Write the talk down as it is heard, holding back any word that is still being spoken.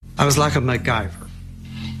I was like a MacGyver.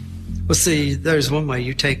 Well, see, there's one way.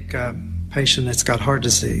 You take a patient that's got heart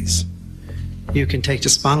disease. You can take the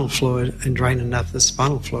spinal fluid and drain enough of the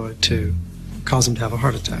spinal fluid to cause them to have a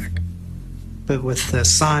heart attack. But with the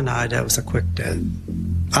cyanide, that was a quick death.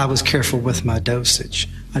 I was careful with my dosage.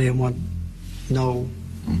 I didn't want no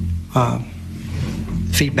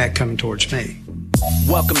feedback coming towards me.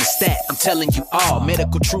 Welcome to Stat, I'm telling you all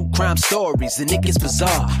medical true crime stories, and it gets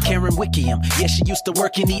bizarre. Karen Wickham, yeah, she used to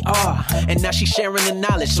work in ER, and now she's sharing the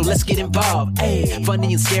knowledge, so let's get involved. Hey,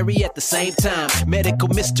 funny and scary at the same time. Medical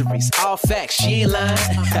mysteries, all facts, she ain't lying.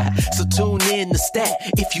 So tune in to Stat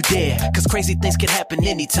if you dare, cause crazy things can happen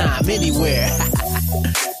anytime, anywhere.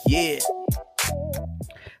 Yeah.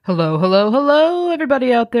 Hello, hello, hello,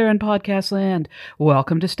 everybody out there in podcast land.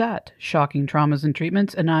 Welcome to Stat, Shocking Traumas and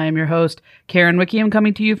Treatments, and I am your host, Karen Wickham,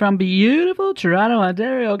 coming to you from beautiful Toronto,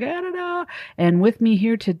 Ontario, Canada. And with me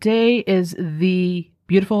here today is the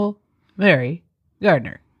beautiful Mary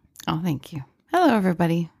Gardner. Oh, thank you. Hello,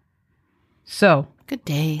 everybody. So, Good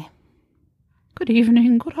day. good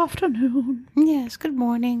evening, good afternoon, Yes, good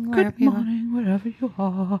morning. good morning, wherever you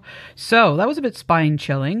are. So, that was a bit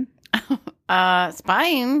spine-chilling.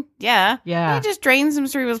 Spine. Yeah. Yeah. You just drain some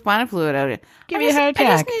cerebrospinal fluid out of it. Give you a heart I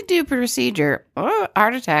just attack. need to do a procedure. Oh,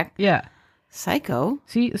 heart attack. Yeah. Psycho.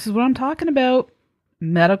 See, this is what I'm talking about.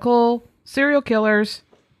 Medical serial killers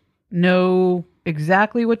know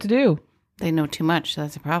exactly what to do. They know too much, so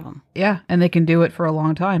that's a problem. Yeah, and they can do it for a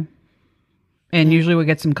long time. And usually what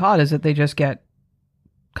gets them caught is that they just get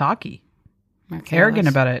cocky, Or arrogant careless.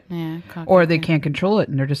 about it. Yeah. Or they can't control it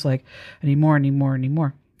and they're just like, I need more, I need more, I need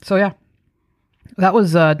more. So yeah, that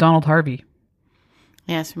was Donald Harvey.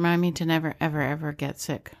 Yes, remind me to never, ever, ever get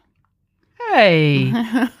sick. Hey,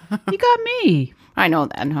 you got me. I know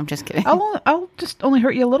that. No, I'm just kidding. I'll just only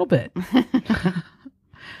hurt you a little bit.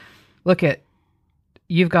 Look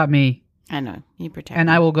you've got me. I know. You protect And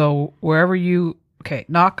me. I will go wherever you,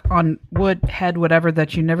 knock on wood, head, whatever,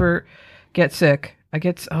 that you never get sick. I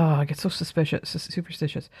get so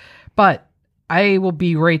superstitious. But I will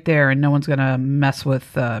be right there and no one's going to mess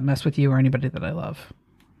with you or anybody that I love.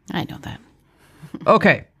 I know that.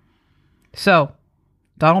 Okay. So,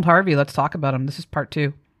 Donald Harvey, let's talk about him. This is part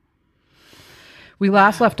 2. We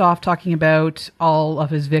last left off talking about all of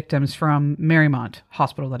his victims from Marymount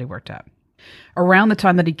Hospital that he worked at. Around the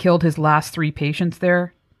time that he killed his last 3 patients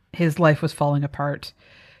there, his life was falling apart.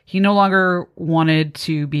 He no longer wanted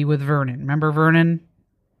to be with Vernon. Remember Vernon?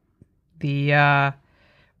 The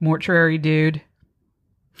mortuary dude.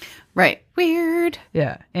 Right. Weird.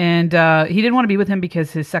 Yeah. And he didn't want to be with him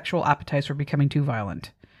because his sexual appetites were becoming too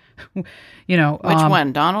violent. You know. Which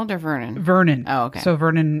one? Donald or Vernon? Vernon. Oh, okay. So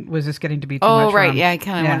Vernon was just getting to be too much. Oh, right. for him. Yeah, I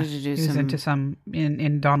kind of wanted to do he was into some,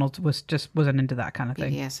 in Donald wasn't into that kind of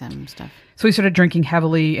thing. BDSM stuff. So he started drinking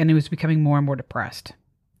heavily and he was becoming more and more depressed.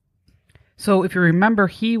 So if you remember,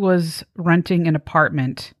 he was renting an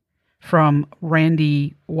apartment from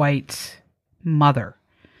Randy White's mother.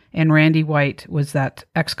 And Randy White was that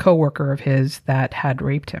ex-coworker of his that had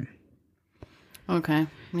raped him. Okay.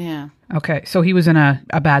 Yeah. Okay, so he was in a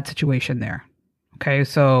bad situation there. Okay,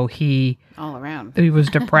 so he All around. was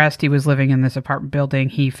depressed. He was living in this apartment building.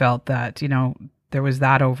 He felt that, there was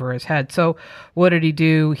that over his head. So what did he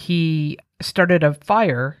do? He started a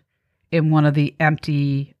fire in one of the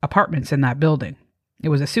empty apartments in that building. It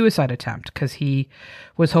was a suicide attempt because he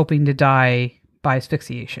was hoping to die by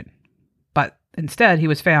asphyxiation. But instead, he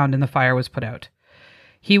was found and the fire was put out.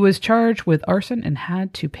 He was charged with arson and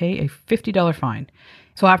had to pay a $50 fine.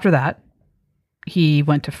 So after that, he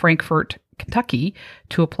went to Frankfort, Kentucky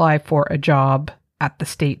to apply for a job at the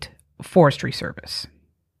State Forestry Service.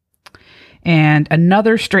 And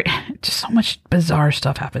another just so much bizarre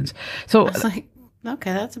stuff happens. So It's like,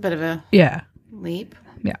 okay, that's a bit of a yeah. leap.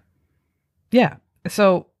 Yeah.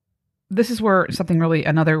 So this is where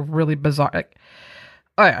another really bizarre,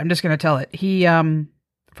 all right, I'm just going to tell it. He,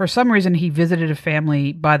 for some reason, he visited a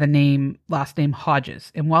family by the last name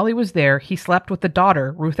Hodges. And while he was there, he slept with the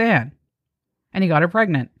daughter, Ruth Ann, and he got her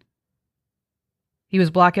pregnant. He was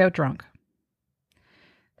blackout drunk.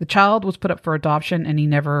 The child was put up for adoption and he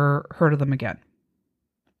never heard of them again.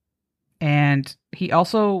 And he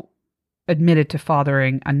also admitted to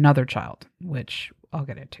fathering another child, which I'll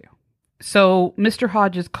get into. So Mr.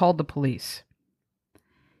 Hodges called the police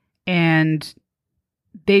and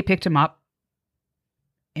they picked him up.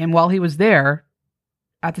 And while he was there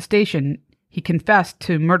at the station, he confessed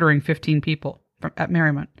to murdering 15 people at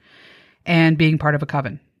Marymount and being part of a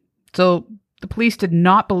coven. So the police did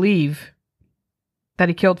not believe that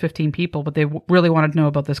he killed 15 people, but they really wanted to know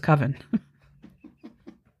about this coven.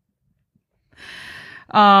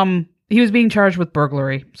 he was being charged with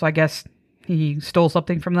burglary. So I guess he stole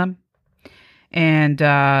something from them. And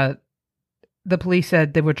the police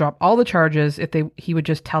said they would drop all the charges if he would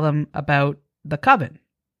just tell them about the coven.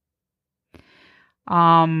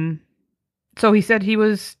 So he said he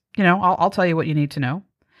was, I'll tell you what you need to know.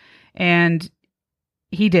 And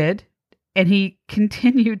he did. And he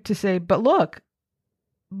continued to say, but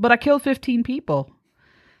I killed 15 people.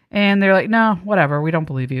 And they're like, no, whatever. We don't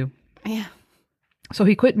believe you. Yeah. So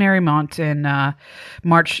he quit Marymount in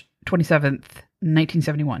March 27th,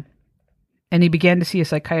 1971. And he began to see a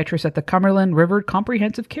psychiatrist at the Cumberland River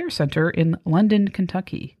Comprehensive Care Center in London,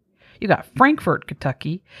 Kentucky. You got Frankfort,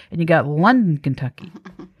 Kentucky, and you got London, Kentucky.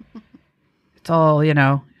 It's all,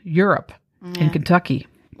 Europe and Kentucky.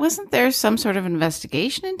 Wasn't there some sort of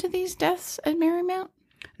investigation into these deaths at Marymount?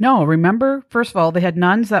 No, remember, first of all, they had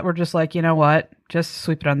nuns that were just like, you know what, just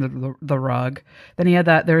sweep it under the rug. Then he had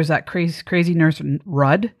there was that crazy nurse,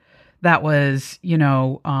 Rudd, that was,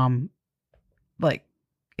 like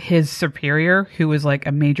his superior, who was like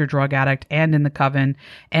a major drug addict and in the coven,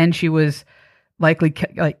 and she was likely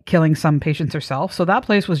killing some patients herself. So that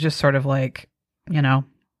place was just sort of like,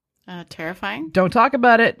 terrifying. Don't talk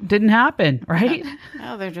about it. Didn't happen, right?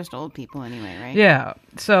 Oh, they're just old people anyway, right? Yeah.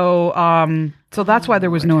 So, so that's why there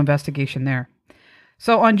was no investigation there.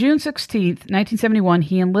 So on June 16th, 1971,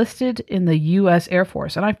 he enlisted in the U.S. Air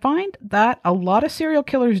Force. And I find that a lot of serial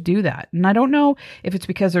killers do that. And I don't know if it's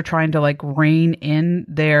because they're trying to rein in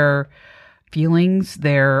their feelings,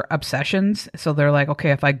 their obsessions. So they're like, okay,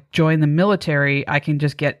 if I join the military, I can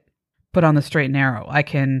just get put on the straight and narrow. I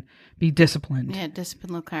can be disciplined. Yeah,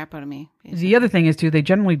 discipline the crap out of me. Basically. The other thing is, too, they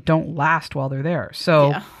generally don't last while they're there.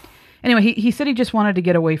 So anyway, he said he just wanted to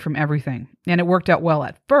get away from everything. And it worked out well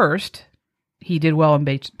at first. He did well in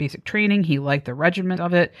basic training. He liked the regiment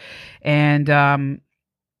of it. And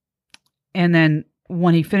then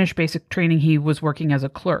when he finished basic training, he was working as a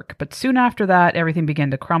clerk. But soon after that, everything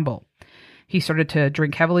began to crumble. He started to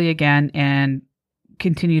drink heavily again and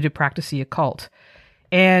continue to practice the occult.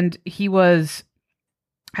 And he was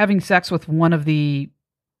having sex with one of the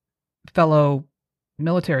fellow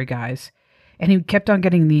military guys. And he kept on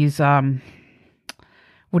getting these,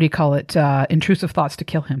 intrusive thoughts to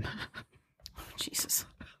kill him. Jesus.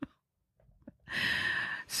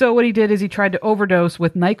 So what he did is he tried to overdose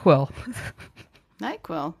with NyQuil.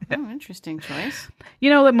 NyQuil. Oh, interesting choice.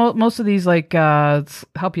 That most of these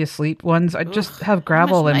help you sleep ones, I just have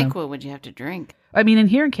Gravol in them. How much NyQuil would you have to drink? I mean, in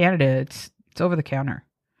here in Canada, it's over the counter.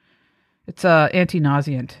 It's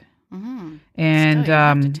anti-nauseant. Mm-hmm. And still, you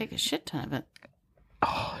have to take a shit ton of it.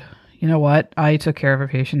 Oh, you know what? I took care of a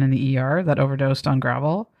patient in the ER that overdosed on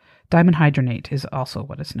Gravol. Dimenhydrinate is also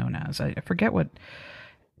what it's known as. I forget what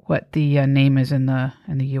the name is in the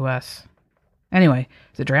U.S. Anyway,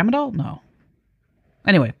 is it Tramadol? No.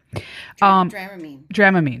 Anyway, Dramamine.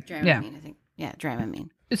 Dramamine. Yeah, I think. Yeah,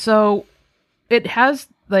 Dramamine. So it has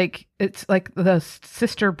it's like the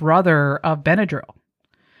sister brother of Benadryl.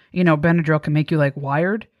 Benadryl can make you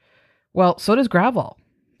wired. Well, so does Gravol.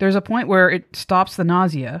 There's a point where it stops the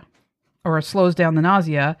nausea, or it slows down the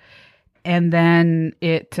nausea. And then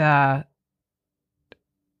it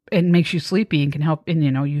makes you sleepy and can help, and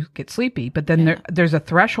you get sleepy. But then there's a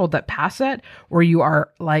threshold that past that where you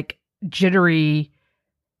are jittery,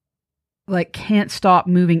 can't stop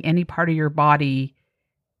moving any part of your body,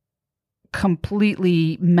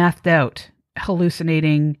 completely methed out,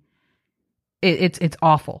 hallucinating. It's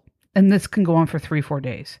awful, and this can go on for 3-4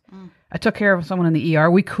 days. I took care of someone in the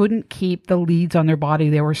ER. We couldn't keep the leads on their body.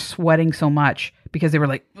 They were sweating so much because they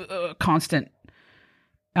were constant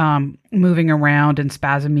moving around and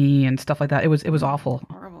spasmy and stuff like that. It was awful.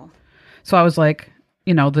 Horrible. So I was like,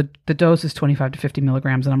 the dose is 25 to 50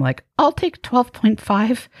 milligrams. And I'm like, I'll take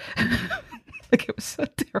 12.5. It was so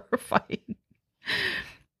terrifying.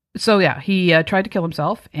 So yeah, he tried to kill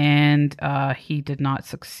himself and he did not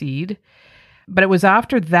succeed. But it was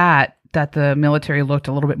after that the military looked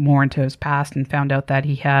a little bit more into his past and found out that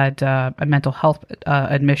he had a mental health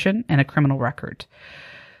admission and a criminal record.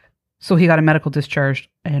 So he got a medical discharge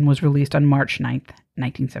and was released on March 9th,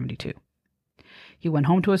 1972. He went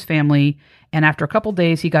home to his family, and after a couple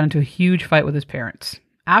days, he got into a huge fight with his parents,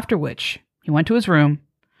 after which he went to his room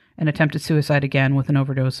and attempted suicide again with an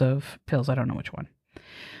overdose of pills. I don't know which one.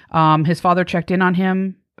 His father checked in on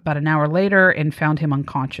him about an hour later and found him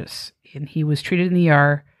unconscious, and he was treated in the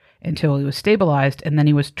ER until he was stabilized, and then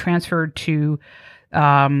he was transferred to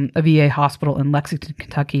a VA hospital in Lexington,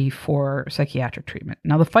 Kentucky for psychiatric treatment.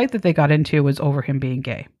 Now, the fight that they got into was over him being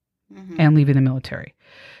gay and leaving the military.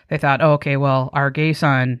 They thought, oh, okay, well, our gay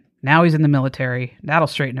son, now he's in the military. That'll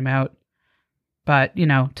straighten him out. But,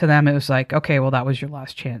 to them it was like, okay, well, that was your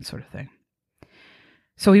last chance sort of thing.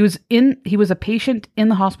 So he was a patient in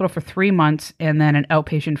the hospital for 3 months and then an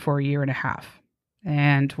outpatient for a year and a half.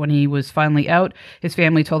 And when he was finally out, his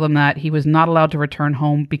family told him that he was not allowed to return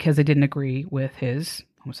home because they didn't agree with his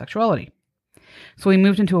homosexuality. So he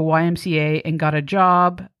moved into a YMCA and got a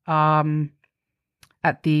job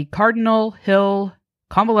at the Cardinal Hill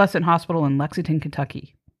Convalescent Hospital in Lexington,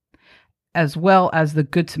 Kentucky, as well as the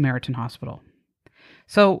Good Samaritan Hospital.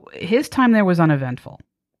 So his time there was uneventful.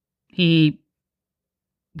 He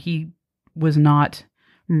was not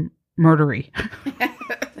murdery.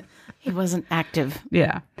 He wasn't active.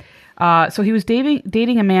 Yeah. So he was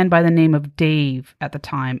dating a man by the name of Dave at the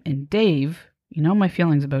time. And Dave, my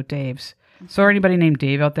feelings about Daves. So anybody named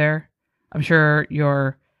Dave out there? I'm sure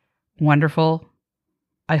you're wonderful.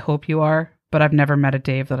 I hope you are. But I've never met a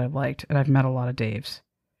Dave that I've liked. And I've met a lot of Daves.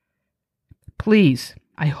 Please,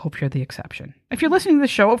 I hope you're the exception. If you're listening to this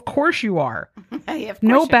show, of course you are. Yeah,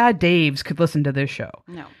 no bad Daves could listen to this show.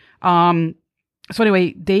 No. So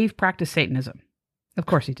anyway, Dave practiced Satanism. Of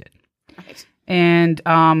course he did. Right.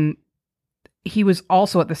 And he was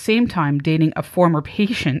also at the same time dating a former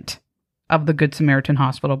patient of the Good Samaritan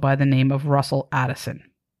Hospital by the name of Russell Addison.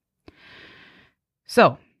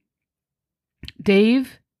 So,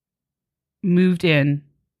 Dave moved in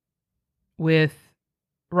with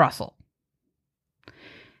Russell.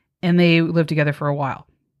 And they lived together for a while.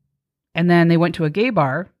 And then they went to a gay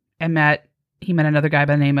bar and he met another guy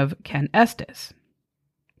by the name of Ken Estes.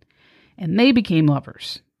 And they became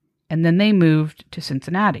lovers. And then they moved to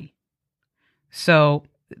Cincinnati. So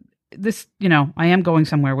this, I am going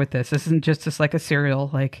somewhere with this. This isn't just like a serial,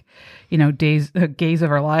 gays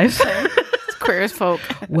of our lives. It's queer as folk.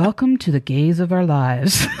 Welcome to the gays of our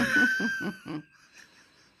lives.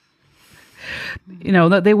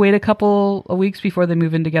 They wait a couple of weeks before they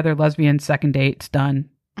move in together. Lesbian, second date's done.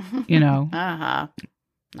 Uh-huh.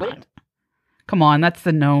 Not. Come on, that's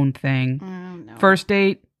the known thing. No. First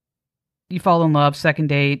date, you fall in love. Second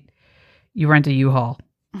date, you rent a U-Haul.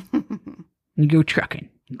 You go trucking.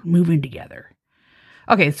 Move in together.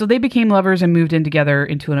 Okay, so they became lovers and moved in together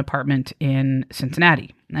into an apartment in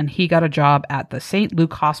Cincinnati. And he got a job at the St.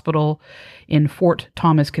 Luke Hospital in Fort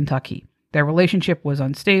Thomas, Kentucky. Their relationship was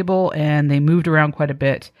unstable and they moved around quite a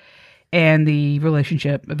bit. And the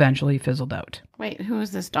relationship eventually fizzled out. Wait, who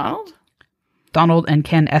is this, Donald? Donald and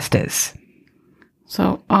Ken Estes.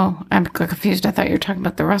 So, I'm confused. I thought you were talking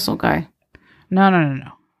about the Russell guy.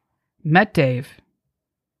 No. Met Dave,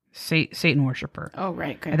 Satan worshiper. Oh,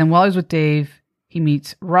 right. Okay. And then while he's with Dave, he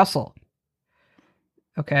meets Russell.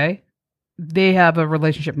 Okay? They have a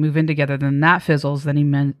relationship, move in together. Then that fizzles. Then he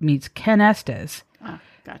meets Ken Estes. Ah,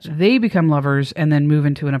 gotcha. They become lovers and then move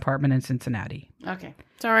into an apartment in Cincinnati. Okay.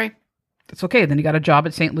 Sorry. It's okay. Then he got a job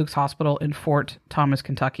at St. Luke's Hospital in Fort Thomas,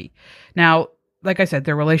 Kentucky. Now, like I said,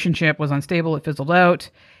 their relationship was unstable. It fizzled out.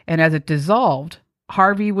 And as it dissolved,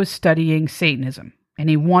 Harvey was studying Satanism. And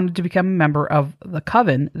he wanted to become a member of the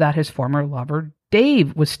coven that his former lover,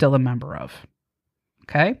 Dave, was still a member of.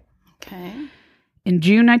 Okay? Okay. In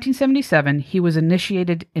June 1977, he was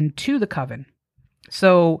initiated into the coven.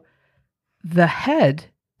 So the head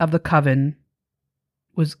of the coven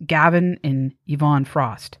was Gavin and Yvonne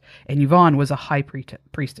Frost. And Yvonne was a high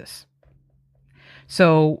priestess.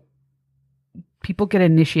 So people get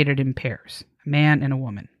initiated in pairs, a man and a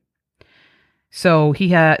woman. So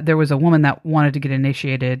there was a woman that wanted to get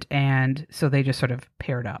initiated, and so they just sort of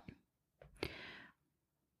paired up.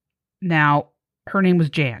 Now, her name was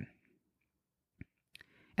Jan.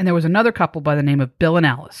 And there was another couple by the name of Bill and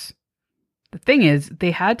Alice. The thing is,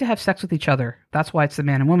 they had to have sex with each other. That's why it's the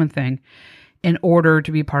man and woman thing, in order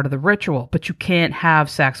to be part of the ritual. But you can't have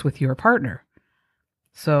sex with your partner.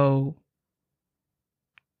 So,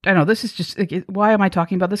 I know, this is just, why am I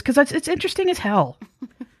talking about this? Because it's interesting as hell.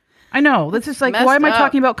 I know. This is like, why am I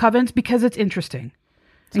talking about covens? Because it's interesting.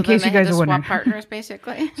 In case you guys are wondering. Swap partners,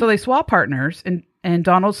 basically. So they swapped partners, and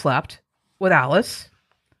Donald slept with Alice,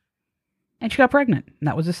 and she got pregnant. And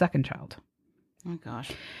that was his second child. Oh,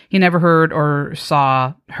 gosh. He never heard or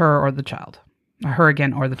saw her or the child. Or her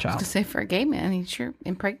again or the child. To say, for a gay man, he sure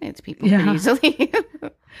impregnates people pretty easily.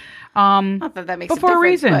 Not that makes a difference. But for a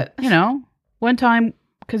reason. But... one time,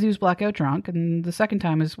 because he was blackout drunk, and the second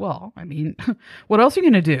time as well. I mean, what else are you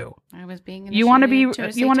going to do? I was being you want to be to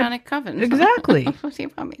a satanic coven. Exactly. What do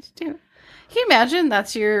you want me to do? Can you imagine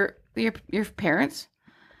that's your parents?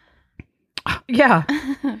 Yeah.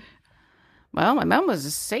 Well, my mom was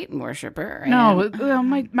a Satan worshiper. No,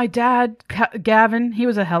 my dad, Gavin, he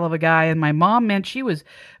was a hell of a guy. And my mom, man, she was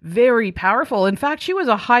very powerful. In fact, she was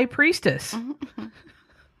a high priestess.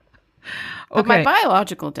 But my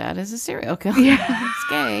biological dad is a serial killer. Yeah. He's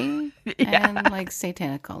gay and like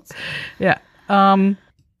satanic cults. Yeah.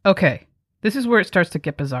 Okay. This is where it starts to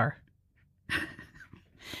get bizarre.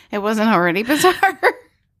 It wasn't already bizarre.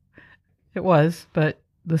 It was, but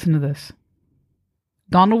listen to this.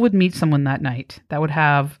 Donald would meet someone that night that would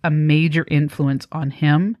have a major influence on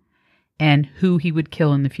him and who he would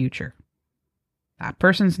kill in the future. That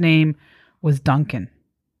person's name was Duncan.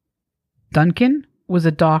 Duncan was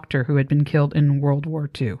a doctor who had been killed in World War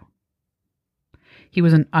II. He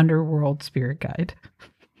was an underworld spirit guide.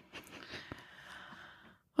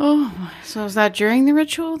 Oh, so is that during the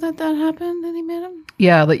ritual that happened that he met him?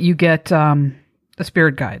 Yeah, that you get a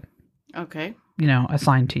spirit guide. Okay.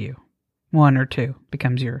 Assigned to you. 1 or 2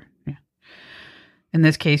 becomes your, in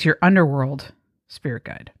this case, your underworld spirit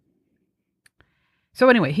guide. So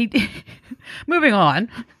anyway, moving on.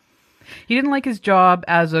 He didn't like his job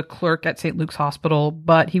as a clerk at St. Luke's Hospital,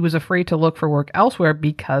 but he was afraid to look for work elsewhere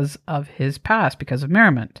because of his past, because of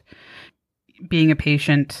merriment. Being a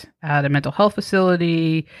patient at a mental health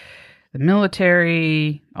facility, the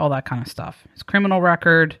military, all that kind of stuff. His criminal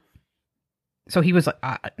record. So he was like,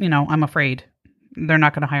 I'm afraid they're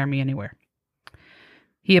not going to hire me anywhere.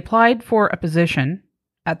 He applied for a position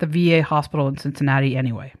at the VA hospital in Cincinnati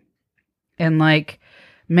anyway. And like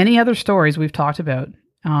many other stories we've talked about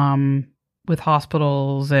with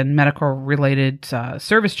hospitals and medical-related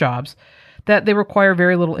service jobs, that they require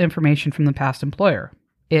very little information from the past employer.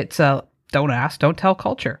 It's a don't ask, don't tell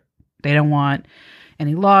culture. They don't want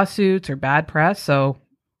any lawsuits or bad press. So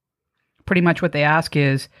pretty much what they ask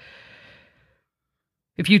is,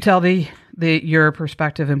 if you tell your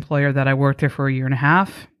prospective employer that I worked there for 1.5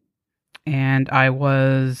 years and I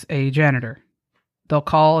was a janitor, they'll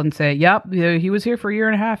call and say, yep, he was here for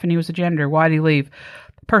 1.5 years and he was a janitor. Why did he leave?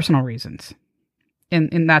 Personal reasons.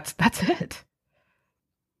 And that's it.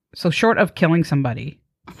 So short of killing somebody.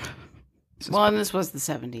 Well, and this was the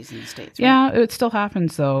 70s in the States, right? Yeah, it still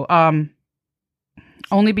happens though.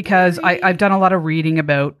 Only because I've done a lot of reading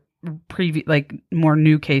about more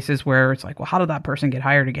new cases where it's like, well, how did that person get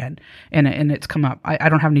hired again? And it's come up. I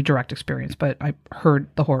don't have any direct experience, but I heard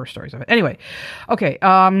the horror stories of it. Anyway, okay.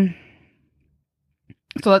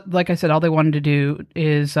 So like I said, all they wanted to do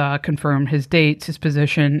is confirm his dates, his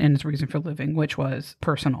position, and his reason for living, which was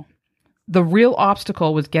personal. The real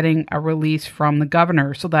obstacle was getting a release from the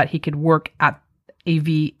governor so that he could work at a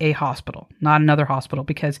VA hospital, not another hospital,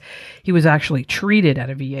 because he was actually treated at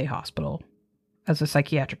a VA hospital as a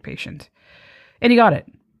psychiatric patient. And he got it.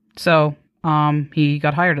 So he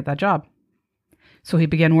got hired at that job. So he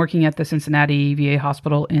began working at the Cincinnati VA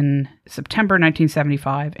hospital in September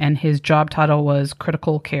 1975, and his job title was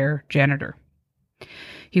critical care janitor.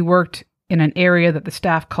 He worked in an area that the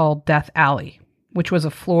staff called Death Alley, which was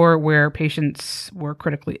a floor where patients were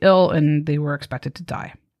critically ill and they were expected to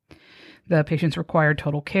die. The patients required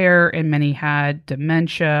total care, and many had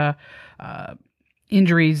dementia,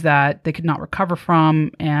 injuries that they could not recover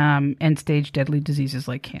from, end-stage deadly diseases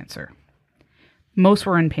like cancer. Most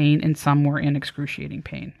were in pain, and some were in excruciating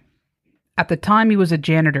pain. At the time, he was a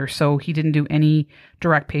janitor, so he didn't do any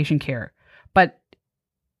direct patient care. But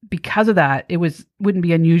because of that, wouldn't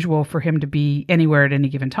be unusual for him to be anywhere at any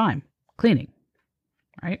given time, cleaning,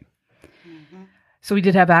 right? Mm-hmm. So he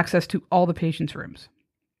did have access to all the patients' rooms.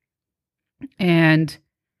 And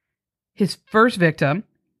his first victim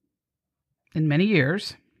in many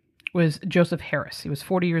years was Joseph Harris. He was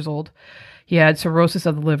 40 years old. He had cirrhosis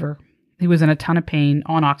of the liver. He was in a ton of pain,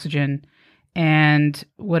 on oxygen. And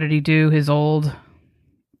what did he do? His old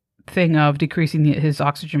thing of decreasing his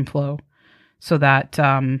oxygen flow so that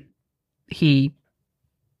he,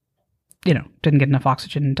 didn't get enough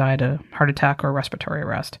oxygen and died of a heart attack or respiratory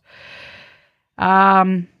arrest.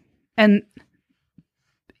 And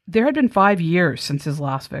there had been 5 years since his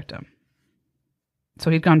last victim.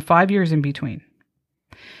 So he'd gone 5 years in between.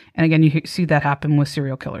 And again, you see that happen with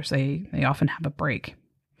serial killers. They often have a break.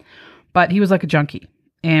 But he was like a junkie.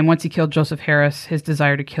 And once he killed Joseph Harris, his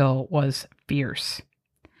desire to kill was fierce.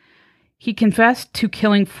 He confessed to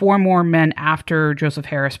killing 4 more men after Joseph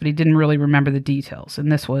Harris, but he didn't really remember the details.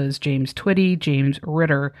 And this was James Twitty, James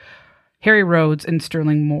Ritter, Harry Rhodes, and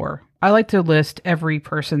Sterling Moore. I like to list every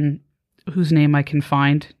person whose name I can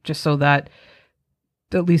find, just so that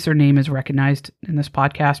at least their name is recognized in this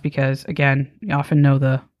podcast, because again, you often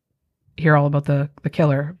hear all about the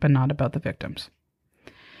killer, but not about the victims.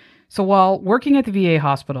 So while working at the VA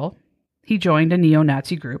hospital, he joined a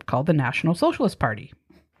neo-Nazi group called the National Socialist Party.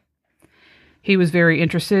 He was very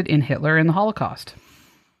interested in Hitler and the Holocaust.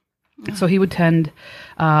 So he would attend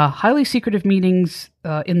highly secretive meetings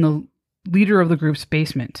in the leader of the group's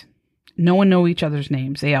basement. No one knew each other's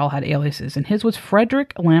names. They all had aliases, and his was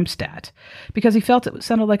Frederick Lampstadt because he felt it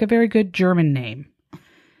sounded like a very good German name.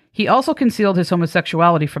 He also concealed his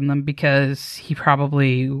homosexuality from them because he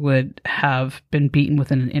probably would have been beaten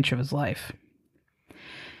within an inch of his life.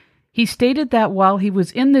 He stated that while he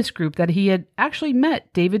was in this group that he had actually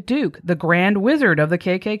met David Duke, the Grand Wizard of the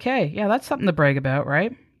KKK. Yeah, that's something to brag about,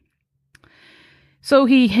 right? So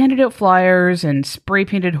he handed out flyers and spray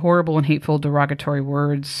painted horrible and hateful derogatory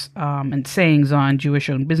words and sayings on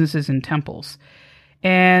Jewish-owned businesses and temples.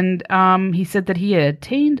 And he said that he had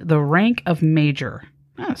attained the rank of major.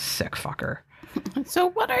 Oh, sick fucker.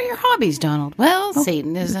 So what are your hobbies, Donald? Well,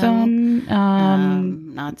 Satanism,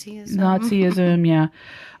 Nazism. Nazism, yeah.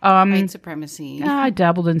 White supremacy. I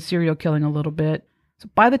dabbled in serial killing a little bit. So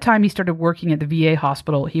by the time he started working at the VA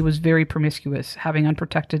hospital, he was very promiscuous, having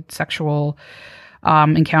unprotected sexual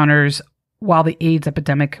encounters while the AIDS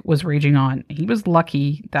epidemic was raging on. He was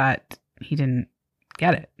lucky that he didn't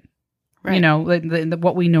get it. Right. You know,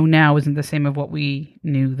 what we know now isn't the same of what we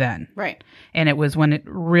knew then. Right. And it was when it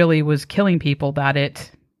really was killing people and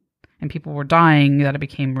people were dying, that it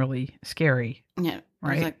became really scary. Yeah.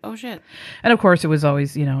 Right. I was like, oh shit. And of course it was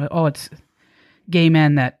always, it's gay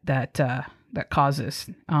men that cause this.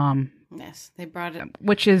 Yes, they brought it.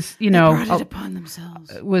 Which is, they brought it upon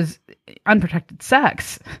themselves. Was unprotected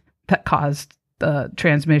sex that caused the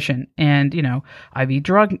transmission and, IV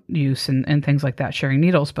drug use and things like that, sharing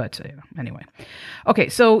needles. But anyway. Okay,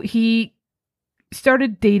 so he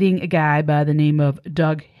started dating a guy by the name of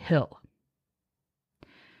Doug Hill.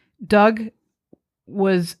 Doug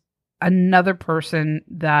was another person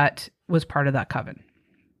that was part of that coven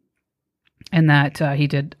and that he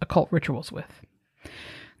did occult rituals with.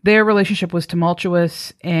 Their relationship was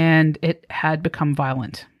tumultuous and it had become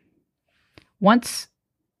violent. Once,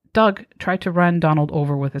 Doug tried to run Donald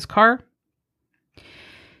over with his car,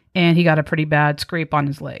 and he got a pretty bad scrape on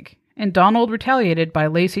his leg. And Donald retaliated by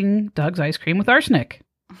lacing Doug's ice cream with arsenic.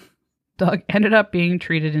 Doug ended up being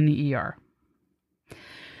treated in the ER.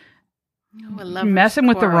 Messing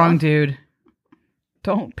with the wrong dude.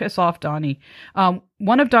 Don't piss off Donnie.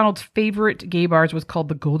 One of Donald's favorite gay bars was called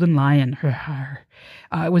the Golden Lion.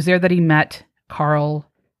 It was there that he met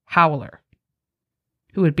Carl Howler,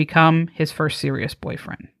 who had become his first serious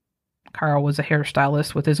boyfriend. Carl was a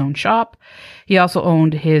hairstylist with his own shop. He also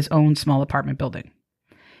owned his own small apartment building.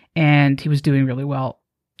 And he was doing really well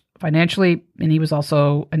financially, and he was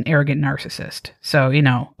also an arrogant narcissist. So,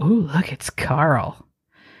 ooh, look, it's Carl.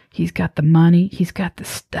 He's got the money, he's got the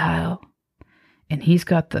style, and he's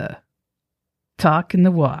got the talk and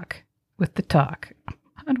the walk with the talk.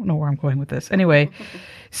 I don't know where I'm going with this. Anyway,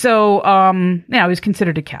 so, he was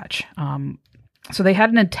considered a catch. So they had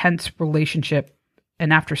an intense relationship,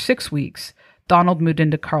 and after 6 weeks, Donald moved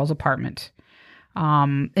into Carl's apartment,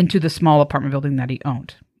 into the small apartment building that he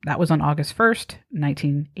owned. That was on August 1st,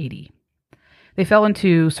 1980. They fell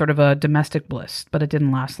into sort of a domestic bliss, but it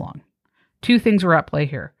didn't last long. Two things were at play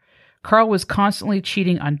here. Carl was constantly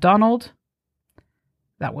cheating on Donald.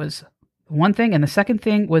 That was one thing. And the second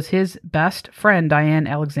thing was his best friend, Diane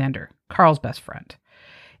Alexander, Carl's best friend.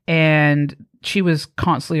 And she was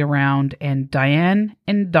constantly around, and Diane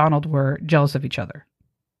and Donald were jealous of each other.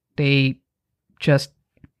 They just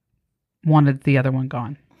wanted the other one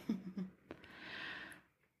gone.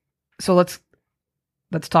 So let's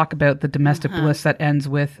talk about the domestic bliss that ends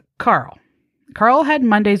with Carl. Carl had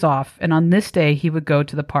Mondays off, and on this day he would go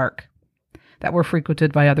to the park that were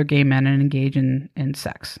frequented by other gay men and engage in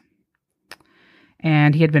sex.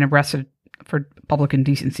 And he had been arrested for public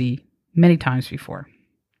indecency many times before.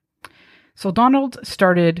 So Donald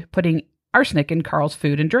started putting arsenic in Carl's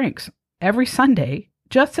food and drinks every Sunday,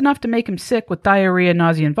 just enough to make him sick with diarrhea,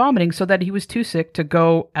 nausea, and vomiting so that he was too sick to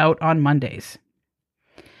go out on Mondays.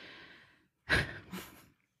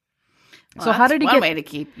 Well, so how did he one get... way to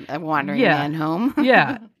keep a wandering man home.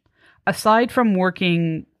 Yeah. Aside from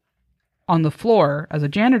working on the floor as a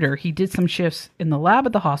janitor, he did some shifts in the lab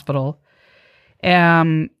at the hospital.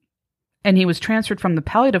 And he was transferred from the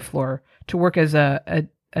palliative floor to work as a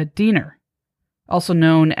diener, also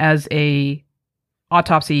known as a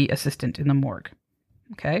autopsy assistant in the morgue.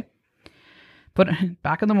 Okay. Put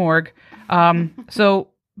back in the morgue. So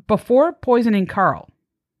before poisoning Carl,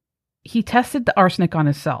 he tested the arsenic on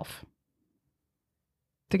himself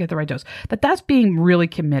to get the right dose. That's being really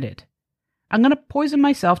committed. I'm going to poison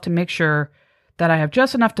myself to make sure that I have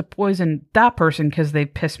just enough to poison that person because they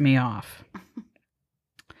pissed me off.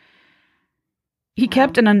 He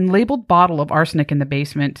kept an unlabeled bottle of arsenic in the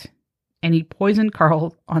basement, and he poisoned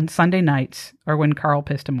Carl on Sunday nights or when Carl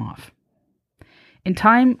pissed him off. In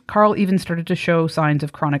time, Carl even started to show signs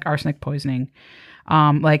of chronic arsenic poisoning.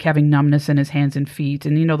 like having numbness in his hands and feet,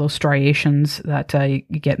 and those striations that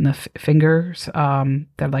you get in the fingers.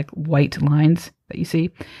 They're like white lines that you see.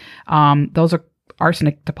 Those are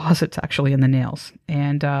arsenic deposits actually in the nails,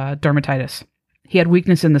 and dermatitis. He had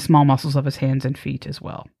weakness in the small muscles of his hands and feet as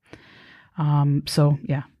well. So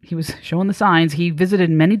yeah, he was showing the signs. He visited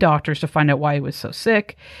many doctors to find out why he was so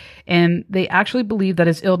sick. And they actually believed that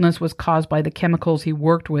his illness was caused by the chemicals he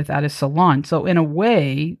worked with at his salon. So in a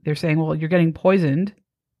way, they're saying, well, you're getting poisoned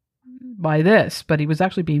by this, but he was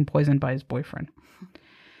actually being poisoned by his boyfriend.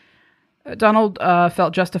 Donald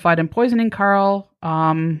felt justified in poisoning Carl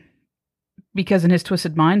because in his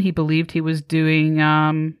twisted mind, he believed he was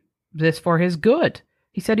doing this for his good.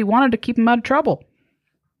 He said he wanted to keep him out of trouble.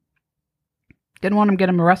 Didn't want him to get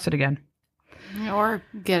him arrested again. Or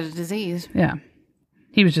get a disease. Yeah.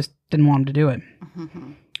 He just didn't want him to do it.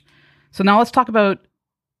 Mm-hmm. So now let's talk about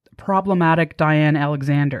problematic Diane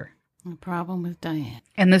Alexander. The problem with Diane.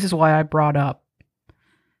 And this is why I brought up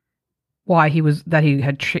why he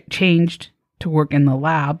had changed to work in the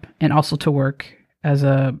lab and also to work as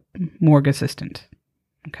a morgue assistant.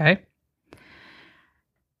 Okay?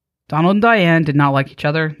 Donald and Diane did not like each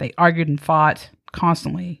other. They argued and fought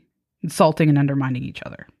constantly, insulting and undermining each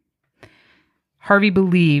other. Harvey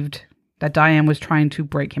believed that Diane was trying to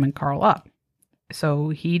break him and Carl up. So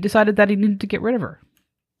he decided that he needed to get rid of her.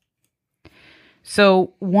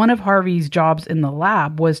 So one of Harvey's jobs in the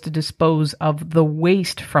lab was to dispose of the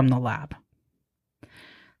waste from the lab.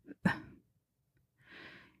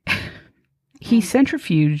 He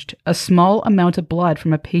centrifuged a small amount of blood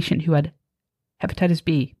from a patient who had hepatitis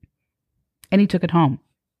B, and he took it home.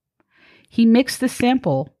 He mixed the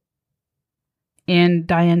sample in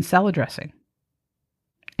Diane's salad dressing,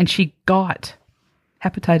 and she got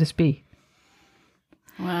hepatitis B.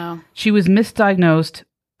 Wow. She was misdiagnosed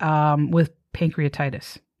with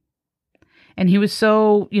pancreatitis. And he was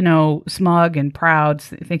so, smug and proud,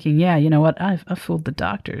 thinking, yeah, you know what? I fooled the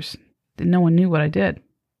doctors. No one knew what I did.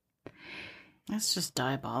 That's just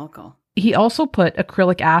diabolical. He also put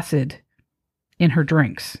acrylic acid in her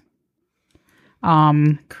drinks.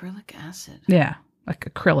 Acrylic acid? Yeah, like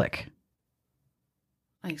acrylic.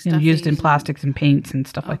 Like stuff used in plastics and paints and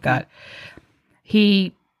stuff like that.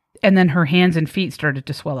 And then her hands and feet started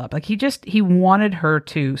to swell up. Like he wanted her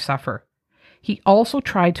to suffer. He also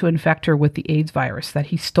tried to infect her with the AIDS virus that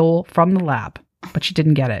he stole from the lab, but she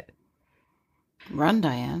didn't get it. Run,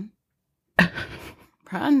 Diane.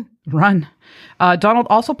 Run. Donald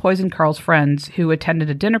also poisoned Carl's friends who attended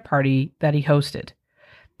a dinner party that he hosted.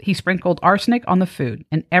 He sprinkled arsenic on the food,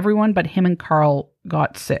 and everyone but him and Carl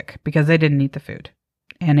got sick because they didn't eat the food,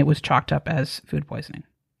 and it was chalked up as food poisoning.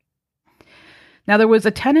 Now, there was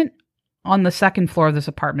a tenant on the second floor of this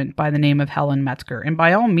apartment by the name of Helen Metzger. And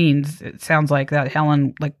by all means, it sounds like that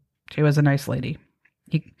Helen, she was a nice lady.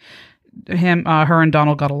 Her and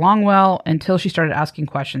Donald got along well until she started asking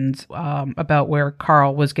questions about where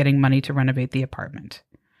Carl was getting money to renovate the apartment.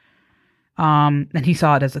 And he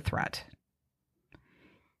saw it as a threat.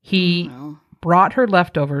 He brought her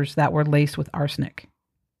leftovers that were laced with arsenic.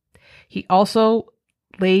 He also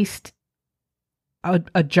laced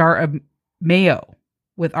a jar of mayo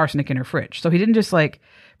with arsenic in her fridge. So he didn't just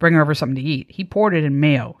bring her over something to eat. He poured it in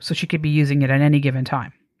mayo so she could be using it at any given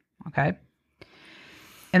time. Okay.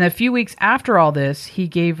 And a few weeks after all this, he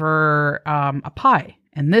gave her a pie.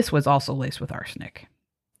 And this was also laced with arsenic.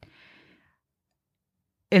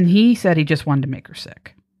 And he said he just wanted to make her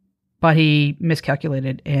sick. But he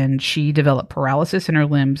miscalculated and she developed paralysis in her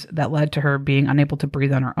limbs that led to her being unable to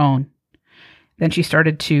breathe on her own. Then she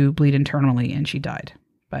started to bleed internally and she died.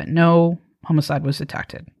 But no homicide was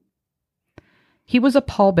detected. He was a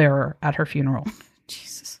pallbearer at her funeral.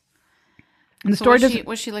 Jesus. And the story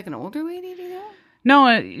was she like an older lady, do you know? No,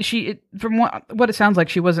 from what it sounds like,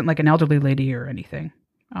 she wasn't like an elderly lady or anything.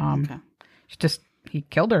 Okay. He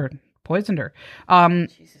killed her, poisoned her.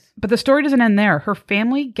 Jesus. But the story doesn't end there. Her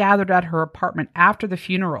family gathered at her apartment after the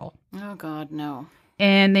funeral. Oh, God, no.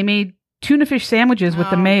 And they made tuna fish sandwiches with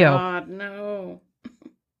the mayo. Oh, God, no.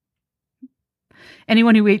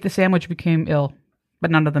 Anyone who ate the sandwich became ill,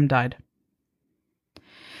 but none of them died.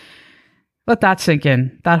 Let that sink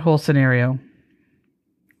in, that whole scenario.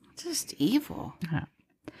 Just evil. Yeah.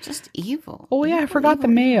 Just evil. Oh, yeah, I forgot the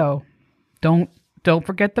mayo. Don't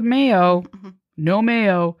forget the mayo. Mm-hmm. No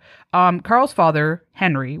mayo. Carl's father,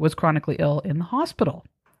 Henry, was chronically ill in the hospital.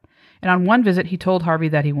 And on one visit, he told Harvey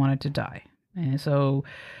that he wanted to die. And so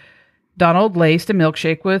Donald laced a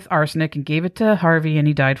milkshake with arsenic and gave it to Harvey, and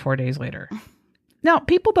he died 4 days later. Now,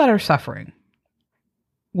 people that are suffering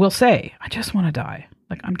will say, I just want to die.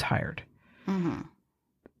 I'm tired. Mm-hmm.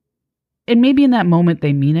 And maybe in that moment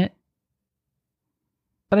they mean it.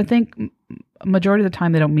 But I think majority of the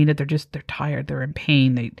time they don't mean it. They're tired. They're in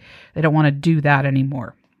pain. They don't want to do that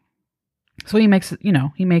anymore. So he makes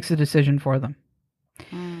a decision for them.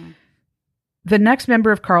 Mm. The next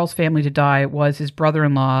member of Carl's family to die was his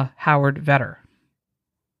brother-in-law, Howard Vetter.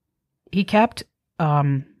 He kept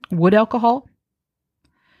wood alcohol.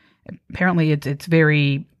 Apparently it's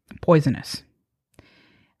very poisonous.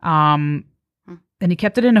 And he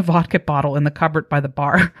kept it in a vodka bottle in the cupboard by the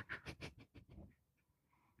bar.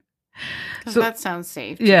 So that sounds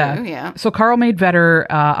safe to do, yeah. So Carl made Vetter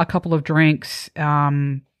a couple of drinks,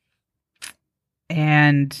 and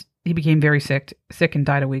he became very sick and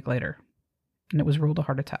died a week later. And it was ruled a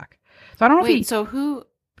heart attack. So I don't know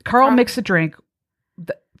Carl mixed a drink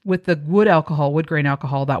with the wood grain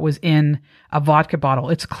alcohol that was in a vodka bottle.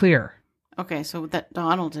 It's clear. Okay, so that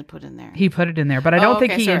Donald had put in there. He put it in there, but I don't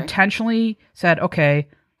think he intentionally said, okay,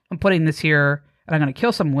 I'm putting this here and I'm going to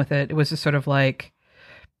kill someone with it. It was just sort of like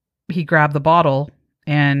he grabbed the bottle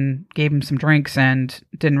and gave him some drinks and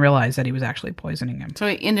didn't realize that he was actually poisoning him. So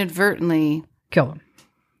he inadvertently killed him.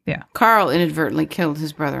 Yeah. Carl inadvertently killed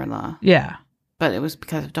his brother-in-law. Yeah. But it was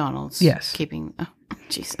because of Donald's keeping... Oh,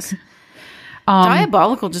 Jesus.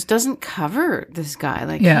 Diabolical just doesn't cover this guy.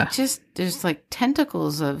 Like, there's like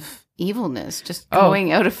tentacles of evilness just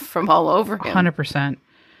going out from all over him. 100%.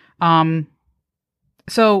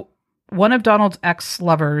 So one of Donald's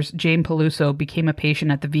ex-lovers, James Peluso, became a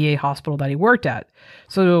patient at the VA hospital that he worked at.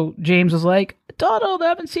 So James was like, Donald, I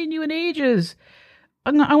haven't seen you in ages.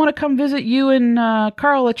 I want to come visit you and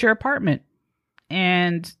Carl at your apartment.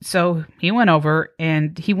 And so he went over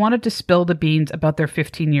and he wanted to spill the beans about their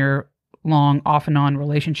 15-year-long off and on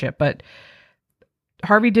relationship. But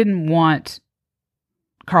Harvey didn't want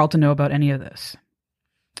Carl to know about any of this.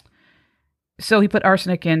 So he put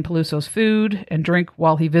arsenic in Peluso's food and drink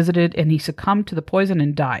while he visited, and he succumbed to the poison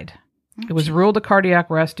and died. It was ruled a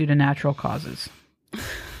cardiac arrest due to natural causes.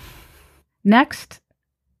 Next,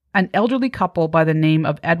 an elderly couple by the name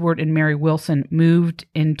of Edward and Mary Wilson moved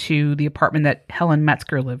into the apartment that Helen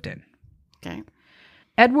Metzger lived in. Okay.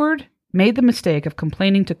 Edward made the mistake of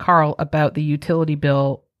complaining to Carl about the utility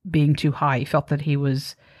bill being too high. He felt that he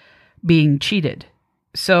was being cheated.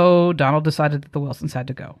 So Donald decided that the Wilsons had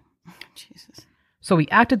to go. Jesus. So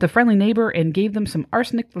he acted the friendly neighbor and gave them some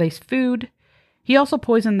arsenic-laced food. He also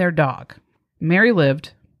poisoned their dog. Mary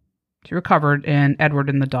lived, she recovered, and Edward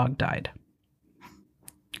and the dog died.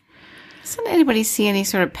 Doesn't anybody see any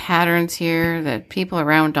sort of patterns here that people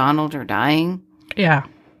around Donald are dying? Yeah.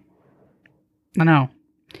 I know.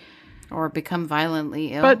 Or become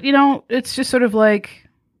violently ill? But, it's just sort of like,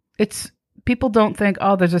 people don't think,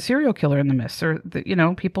 oh, there's a serial killer in the midst. Or,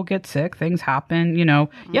 people get sick, things happen,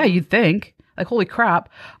 Yeah, you'd think, like, holy crap,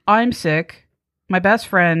 I'm sick. My best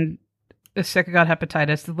friend is sick, I got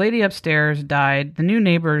hepatitis. The lady upstairs died. The new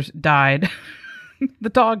neighbors died. The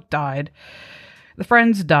dog died. The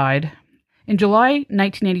friends died. In July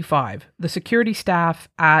 1985, the security staff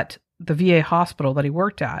at the VA hospital that he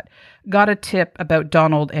worked at got a tip about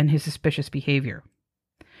Donald and his suspicious behavior.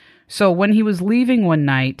 So when he was leaving one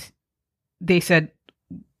night, they said,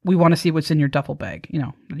 we want to see what's in your duffel bag,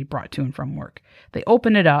 that he brought to and from work. They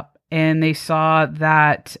opened it up and they saw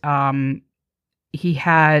that he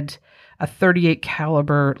had a .38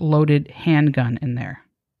 caliber loaded handgun in there.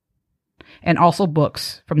 And also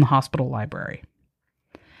books from the hospital library.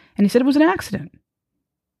 And he said it was an accident.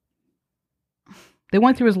 They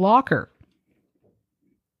went through his locker.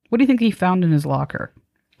 What do you think he found in his locker?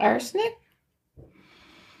 Arsenic?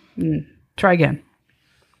 Try again.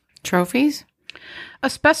 Trophies? A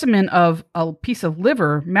specimen of a piece of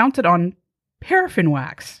liver mounted on paraffin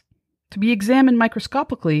wax to be examined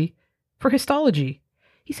microscopically for histology.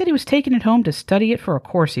 He said he was taking it home to study it for a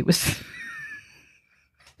course he was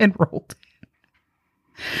enrolled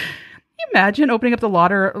in. Can you imagine opening up the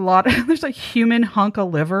lot? There's a human hunk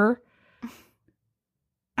of liver.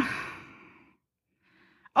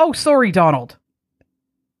 Oh, sorry, Donald.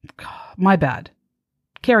 God, my bad.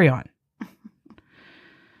 Carry on.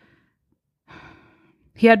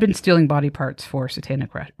 He had been stealing body parts for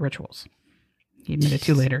satanic rituals. He admitted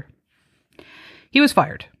to later. He was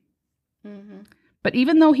fired. Mm-hmm. But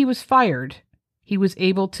even though he was fired, he was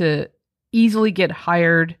able to easily get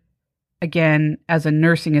hired again as a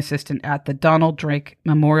nursing assistant at the Donald Drake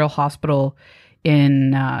Memorial Hospital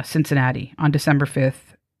in Cincinnati on December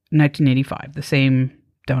 5th, 1985. The same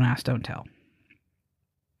Don't Ask, Don't Tell.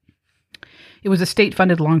 It was a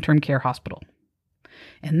state-funded long-term care hospital.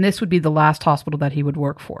 And this would be the last hospital that he would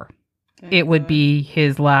work for. It would be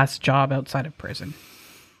his last job outside of prison.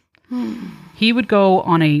 He would go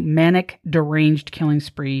on a manic, deranged killing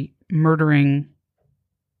spree, murdering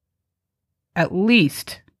at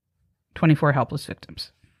least 24 helpless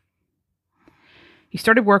victims. He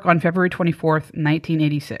started work on February 24th,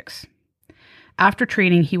 1986. After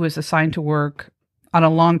training, he was assigned to work on a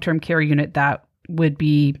long-term care unit that would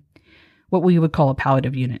be what we would call a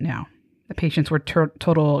palliative unit now. The patients were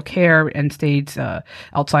total care, end-stage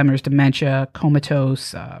Alzheimer's, dementia,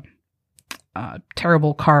 comatose,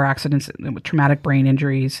 terrible car accidents with traumatic brain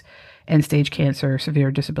injuries, end-stage cancer,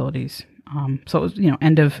 severe disabilities. So it was,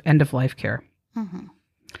 end of life care. Mm-hmm.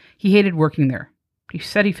 He hated working there. He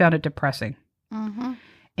said he found it depressing. Mm-hmm.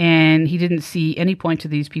 And he didn't see any point to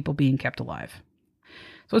these people being kept alive.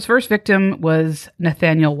 So his first victim was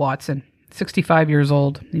Nathaniel Watson, 65 years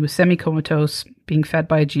old. He was semi-comatose, being fed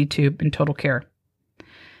by a G-tube in total care.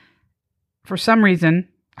 For some reason,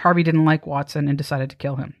 Harvey didn't like Watson and decided to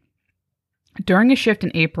kill him. During a shift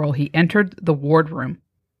in April, he entered the ward room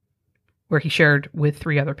where he shared with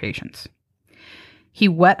 3 other patients. He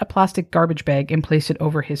wet a plastic garbage bag and placed it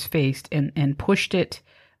over his face and pushed it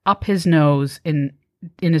up his nose and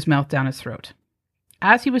in his mouth down his throat.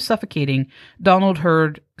 As he was suffocating, Donald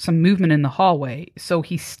heard some movement in the hallway, so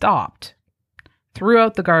he stopped, threw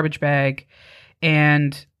out the garbage bag,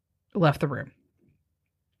 and left the room.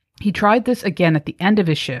 He tried this again at the end of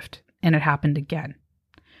his shift, and it happened again.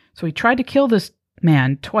 So he tried to kill this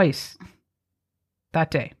man twice that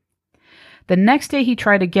day. The next day he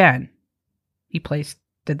tried again. He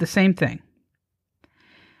did the same thing,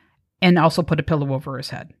 and also put a pillow over his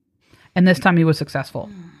head. And this time he was successful.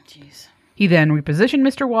 Jeez. He then repositioned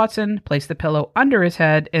Mr. Watson, placed the pillow under his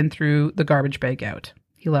head, and threw the garbage bag out.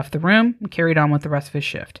 He left the room and carried on with the rest of his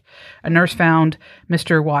shift. A nurse found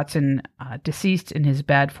Mr. Watson deceased in his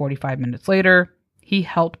bed 45 minutes later. He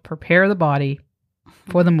helped prepare the body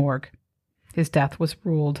for the morgue. His death was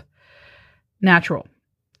ruled natural.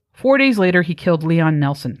 4 days later, he killed Leon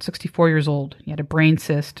Nelson, 64 years old. He had a brain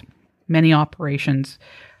cyst, many operations,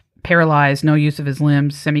 paralyzed, no use of his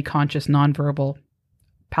limbs, semi-conscious, nonverbal,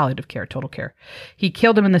 palliative care, total care. He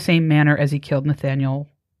killed him in the same manner as he killed Nathaniel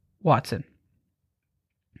Watson.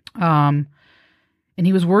 And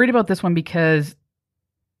he was worried about this one because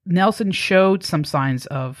Nelson showed some signs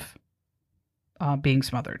of being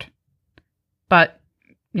smothered. But,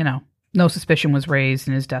 no suspicion was raised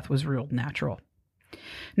and his death was ruled natural.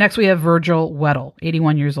 Next, we have Virgil Weddle,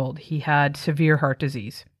 81 years old. He had severe heart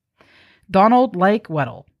disease. Donald liked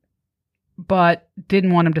Weddle, but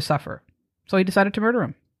didn't want him to suffer. So he decided to murder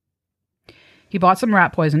him. He bought some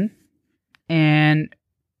rat poison and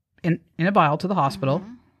in a vial to the hospital.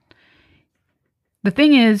 Mm-hmm. The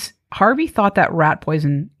thing is, Harvey thought that rat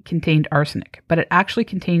poison contained arsenic, but it actually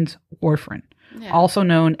contains warfarin, also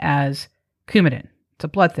known as Coumadin. It's a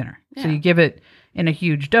blood thinner. Yeah. So you give it in a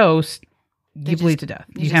huge dose, you bleed to death.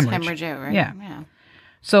 You hemorrhage out, right? Yeah.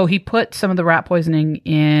 So he put some of the rat poisoning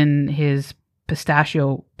in his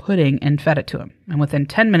pistachio pudding and fed it to him. And within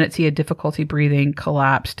 10 minutes, he had difficulty breathing,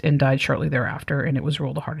 collapsed, and died shortly thereafter, and it was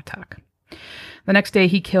ruled a heart attack. The next day,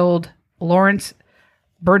 he killed Lawrence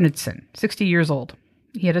Bernidson, 60 years old.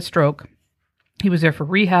 He had a stroke. He was there for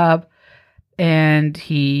rehab, and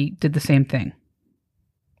he did the same thing.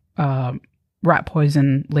 Rat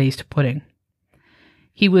poison laced pudding.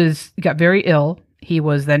 He got very ill. He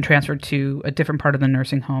was then transferred to a different part of the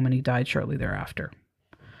nursing home, and he died shortly thereafter.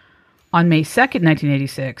 On May 2nd,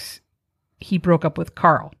 1986, he broke up with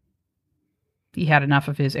Carl. He had enough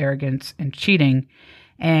of his arrogance and cheating,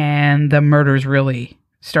 and the murders really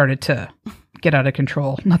started to get out of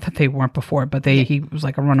control. Not that they weren't before, but he was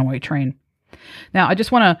like a runaway train. Now, I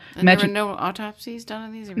just want to mention... there were no autopsies done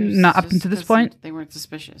on these? Not up until this point. They weren't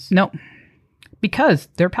suspicious? No. Because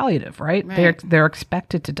they're palliative, right? They're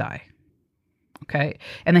expected to die. Okay?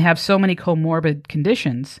 And they have so many comorbid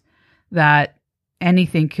conditions that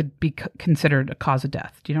anything could be considered a cause of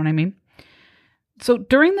death. Do you know what I mean? So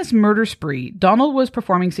during this murder spree, Donald was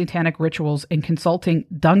performing satanic rituals and consulting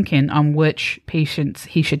Duncan on which patients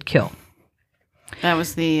he should kill. That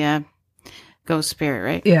was the ghost spirit,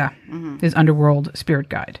 right? Yeah. Mm-hmm. His underworld spirit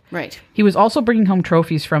guide. Right. He was also bringing home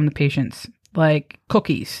trophies from the patients, like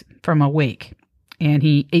cookies from a wake, and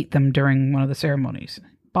he ate them during one of the ceremonies.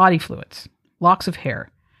 Body fluids, locks of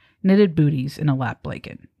hair, knitted booties, and a lap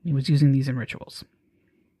blanket. He was using these in rituals.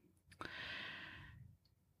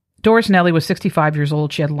 Doris Nelly was 65 years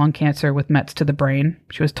old. She had lung cancer with mets to the brain.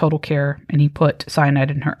 She was total care, and he put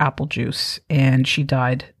cyanide in her apple juice, and she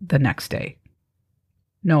died the next day.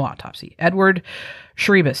 No autopsy. Edward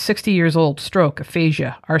Shribus, 60 years old, stroke,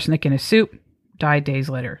 aphasia, arsenic in his soup, died days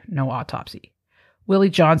later. No autopsy.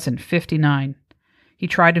 Willie Johnson, 59. He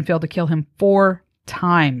tried and failed to kill him 4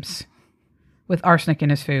 times with arsenic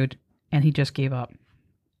in his food, and he just gave up.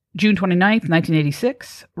 June 29th,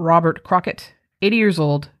 1986, Robert Crockett, 80 years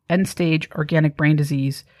old, end-stage organic brain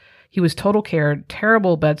disease. He was total care,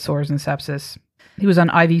 terrible bed sores and sepsis. He was on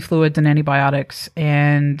IV fluids and antibiotics,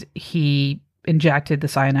 and he injected the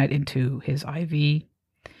cyanide into his IV.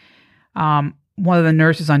 One of the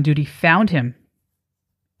nurses on duty found him,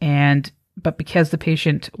 but because he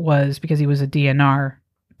was a DNR,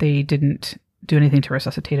 they didn't do anything to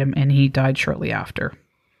resuscitate him, and he died shortly after.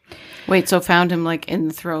 Wait, so found him like in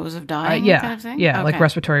the throes of dying? Yeah, kind of thing? Yeah, okay. Like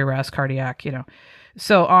respiratory arrest, cardiac,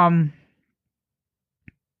 So,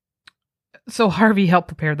 so Harvey helped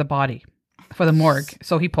prepare the body for the morgue.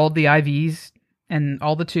 So he pulled the IVs and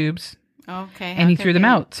all the tubes. Okay. And he threw them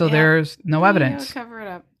out. So there's no evidence. Cover it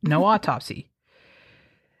up. No autopsy.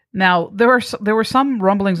 Now, there were some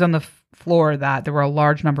rumblings on the floor that there were a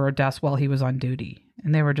large number of deaths while he was on duty.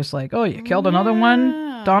 And they were just like, "Oh, you killed another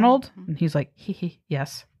one, Donald?" And he's like,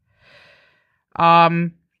 yes.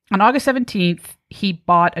 On August 17th, he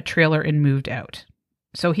bought a trailer and moved out.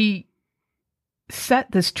 So he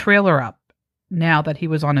set this trailer up now that he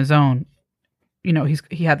was on his own.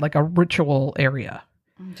 He had like a ritual area.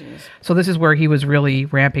 Oh, so this is where he was really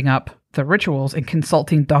ramping up the rituals and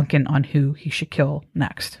consulting Duncan on who he should kill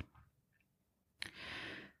next. The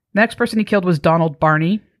next person he killed was Donald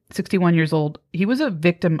Barney, 61 years old. He was a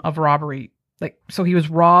victim of robbery. So he was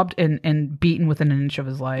robbed and beaten within an inch of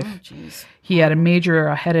his life. Oh, he had a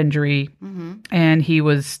major head injury, and he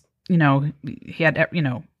was, he had,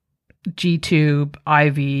 G-tube,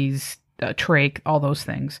 IVs, trach, all those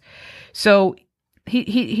things. So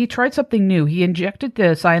he tried something new. He injected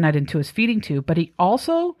the cyanide into his feeding tube, but he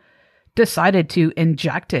also decided to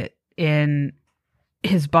inject it in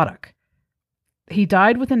his buttock. He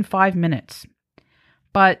died within 5 minutes,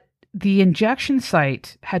 but the injection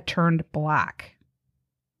site had turned black.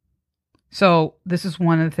 So this is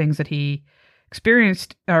one of the things that he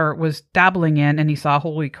experienced or was dabbling in, and he saw,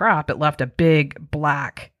 holy crap, it left a big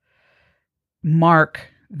black mark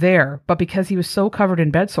there. But because he was so covered in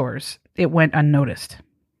bed sores, it went unnoticed.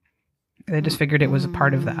 They just figured it was a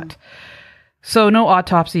part of that. So no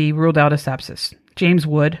autopsy, ruled out as sepsis. James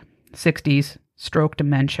Wood, 60s, stroke,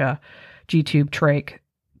 dementia, G-tube, trach,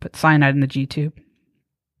 put cyanide in the G-tube.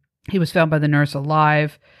 He was found by the nurse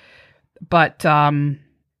alive, but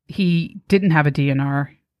he didn't have a DNR.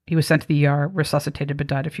 He was sent to the ER, resuscitated, but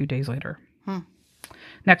died a few days later.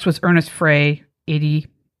 Next was Ernest Frey, 80,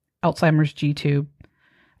 Alzheimer's, G-tube.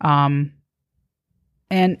 And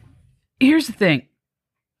here's the thing.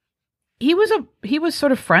 He was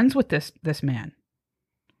sort of friends with this man.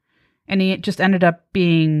 And he just ended up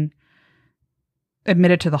being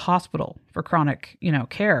admitted to the hospital for chronic,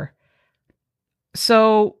 care.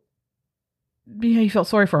 So he felt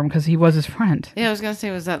sorry for him because he was his friend. Yeah, I was going to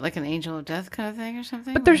say, was that like an angel of death kind of thing or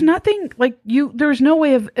something? But there's nothing like there's no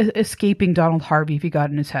way of escaping Donald Harvey if he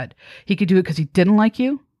got in his head. He could do it because he didn't like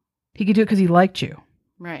you. He could do it because he liked you.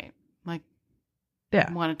 Right. Like,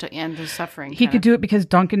 yeah. Wanted to end his suffering. He could do it because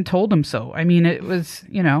Duncan told him so. I mean, it was,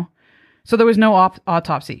 so there was no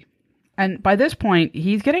autopsy. And by this point,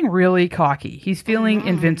 he's getting really cocky. He's feeling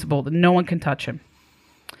invincible, that no one can touch him.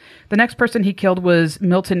 The next person he killed was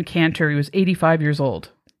Milton Cantor. He was 85 years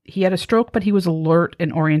old. He had a stroke, but he was alert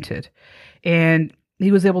and oriented. And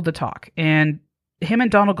he was able to talk. And him and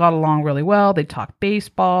Donald got along really well. They talked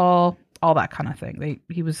baseball, all that kind of thing.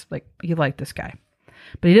 He liked this guy.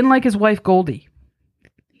 But he didn't like his wife, Goldie.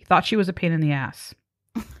 He thought she was a pain in the ass.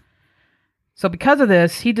 So because of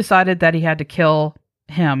this, he decided that he had to kill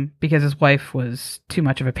him because his wife was too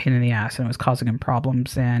much of a pain in the ass and it was causing him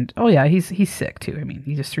problems. And he's sick too. I mean,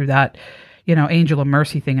 he just threw that, angel of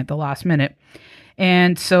mercy thing at the last minute.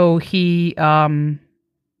 And so he fed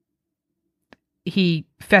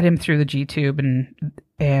him through the G-tube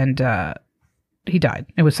and he died.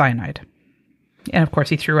 It was cyanide. And of course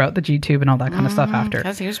he threw out the G-tube and all that kind of stuff after.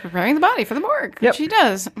 Because he was preparing the body for the morgue, yep. Which he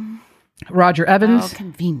does. Roger Evans. Oh,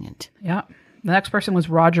 convenient. Yeah. The next person was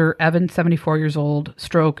Roger Evans, 74 years old,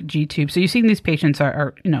 stroke, G-tube. So you've seen these patients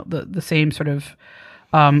are the same sort of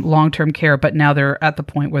long-term care, but now they're at the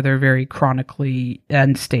point where they're very chronically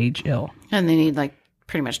end-stage ill. And they need like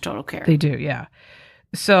pretty much total care. They do, yeah.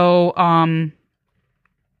 So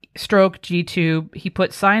stroke, G-tube. He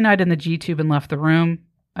put cyanide in the G-tube and left the room.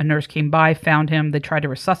 A nurse came by, found him. They tried to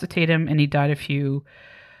resuscitate him, and he died a few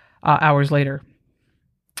hours later.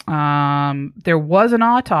 There was an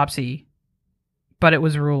autopsy, but it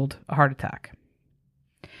was ruled a heart attack.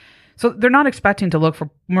 So they're not expecting to look for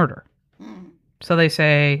murder. So they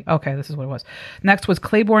say, okay, this is what it was. Next was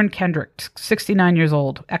Claiborne Kendrick, 69 years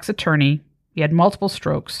old, ex-attorney. He had multiple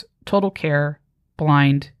strokes, total care,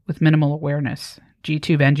 blind, with minimal awareness.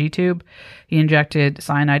 G-tube and G-tube. He injected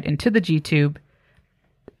cyanide into the G-tube.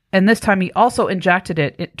 And this time he also injected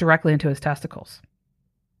it directly into his testicles.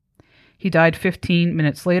 He died 15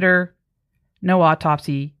 minutes later. No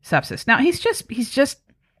autopsy, sepsis. Now, he's just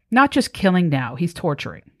not just killing now. He's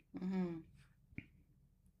torturing. Mm-hmm.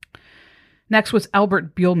 Next was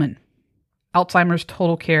Albert Buhlmann. Alzheimer's,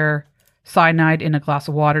 total care, cyanide in a glass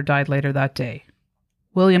of water, died later that day.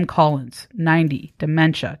 William Collins, 90,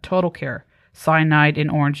 dementia, total care, cyanide in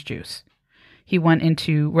orange juice. He went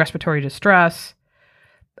into respiratory distress.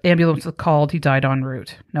 Ambulance was called. He died en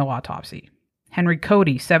route. No autopsy. Henry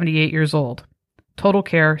Cody, 78 years old. Total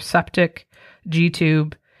care, septic,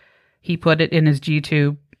 G-tube. He put it in his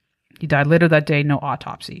G-tube. He died later that day. No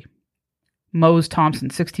autopsy. Mose Thompson,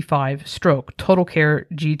 65, stroke, total care,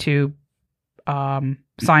 G-tube,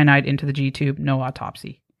 cyanide into the G-tube. No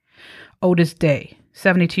autopsy. Otis Day,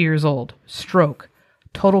 72 years old, stroke,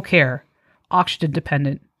 total care, oxygen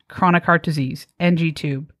dependent, chronic heart disease,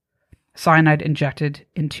 G-tube, cyanide injected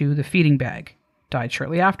into the feeding bag. Died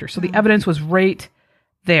shortly after. So the evidence was right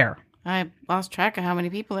there. I lost track of how many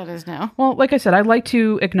people it is now. Well, like I said, I'd like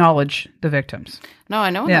to acknowledge the victims. No, I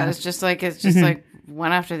know that. It's just like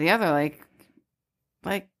one after the other.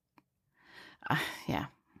 Yeah.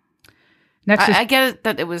 Next, I get it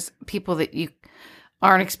that it was people that you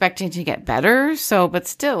aren't expecting to get better. So, but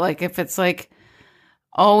still, like if it's like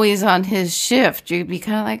always on his shift, you'd be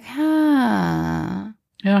kind of like,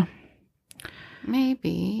 yeah,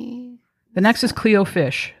 maybe. The next is Cleo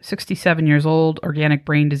Fish, 67 years old, organic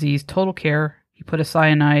brain disease, total care. He put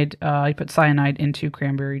cyanide into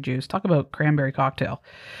cranberry juice. Talk about cranberry cocktail.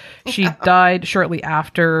 She died shortly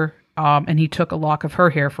after, and he took a lock of her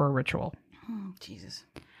hair for a ritual. Oh, Jesus.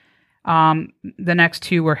 The next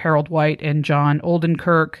two were Harold White and John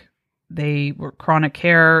Oldenkirk. They were chronic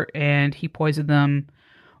care, and he poisoned them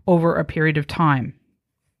over a period of time.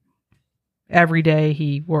 Every day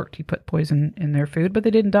he worked, he put poison in their food, but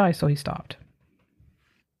they didn't die, so he stopped.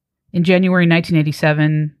 In January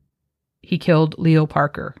 1987, he killed Leo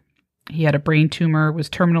Parker. He had a brain tumor, was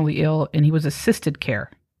terminally ill, and he was assisted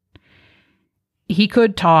care. He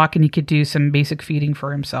could talk and he could do some basic feeding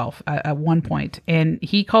for himself at one point, and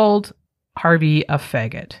he called Harvey a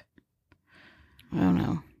faggot. Oh,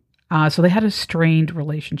 no. So they had a strained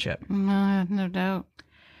relationship. No doubt.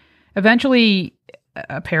 Eventually,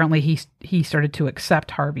 apparently he started to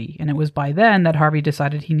accept Harvey, and it was by then that Harvey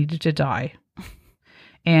decided he needed to die.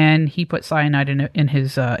 And he put cyanide in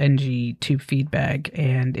his NG tube feed bag,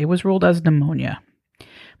 and it was ruled as pneumonia.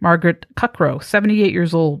 Margaret Cuckrow, 78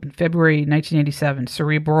 years old, February 1987,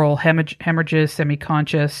 cerebral hemorrhages,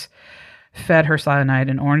 semi-conscious, fed her cyanide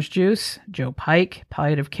in orange juice. Joe Pike,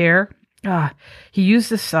 palliative care. He used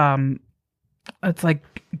this, it's like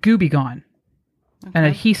Gooby-Gone, an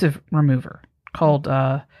adhesive remover called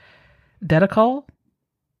Dedacol.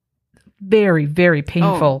 Very, very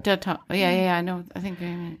painful. Oh, yeah, I know. I think.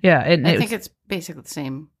 Yeah, and I think it's basically the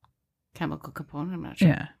same chemical component. I'm not sure.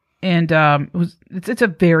 Yeah, and it's a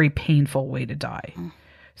very painful way to die.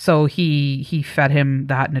 So he fed him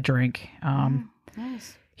that in a drink.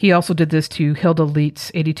 Nice. He also did this to Hilda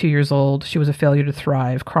Leitz, 82 years old. She was a failure to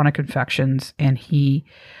thrive, chronic infections, and he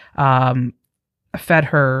fed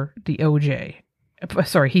her the OJ.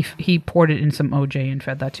 Sorry, he poured it in some OJ and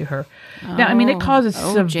fed that to her. Now, I mean, it causes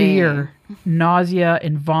severe nausea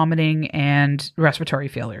and vomiting and respiratory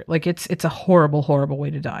failure. Like, it's a horrible, horrible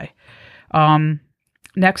way to die.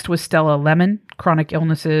 Next was Stella Lemon, chronic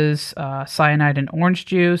illnesses, cyanide and orange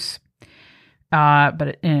juice.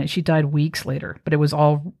 But she died weeks later, but it was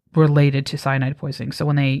all related to cyanide poisoning. So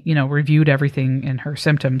when they, reviewed everything in her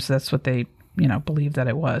symptoms, that's what they believe that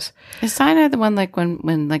it was. Is cyanide the one like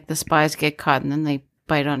when like the spies get caught and then they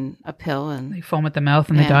bite on a pill and they foam at the mouth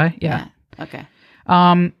and they die? Yeah. Okay.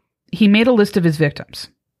 He made a list of his victims.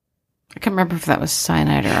 I can't remember if that was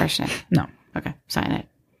cyanide or arsenic. No. Okay. Cyanide.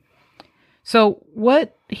 So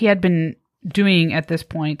what he had been doing at this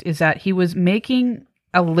point is that he was making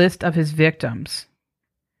a list of his victims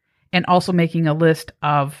and also making a list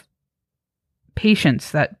of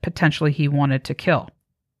patients that potentially he wanted to kill.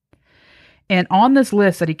 And on this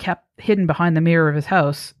list that he kept hidden behind the mirror of his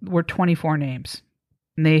house were 24 names.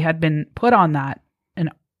 And they had been put on that in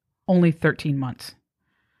only 13 months.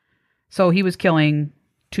 So he was killing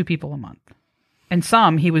 2 people a month. And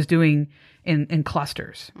some he was doing in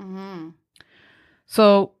clusters. Mm-hmm.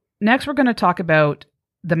 So next we're going to talk about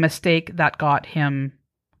the mistake that got him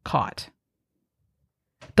caught.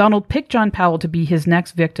 Donald picked John Powell to be his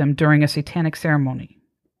next victim during a satanic ceremony,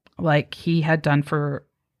 like he had done for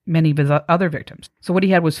many of his other victims. So what he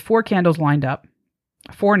had was 4 candles lined up,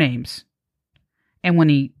 4 names. And when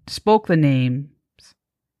he spoke the names,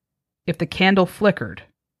 if the candle flickered,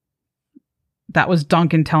 that was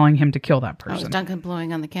Duncan telling him to kill that person. Was Duncan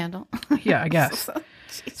blowing on the candle? Yeah, I guess.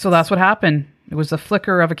 So that's what happened. It was the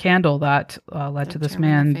flicker of a candle that led to this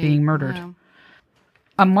man being murdered. Wow.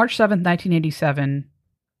 On March 7th, 1987,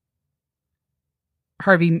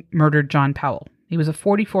 Harvey murdered John Powell. He was a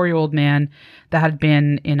 44-year-old man that had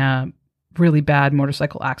been in a really bad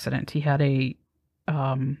motorcycle accident. He had a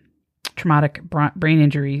traumatic brain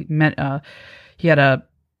injury.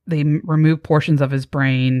 They removed portions of his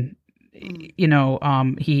brain. You know,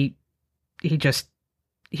 he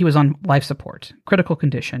was on life support, critical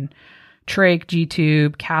condition, trach,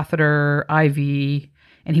 G-tube, catheter, IV,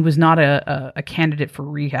 and he was not a candidate for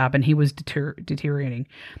rehab, and he was deteriorating.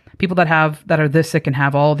 People that are this sick and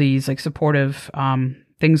have all these like supportive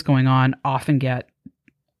things going on often get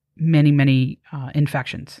many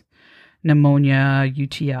infections, pneumonia,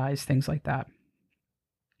 UTIs, things like that.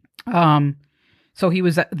 So he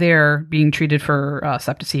was there being treated for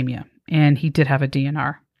septicemia, and he did have a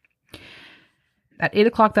DNR. At 8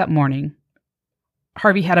 o'clock that morning,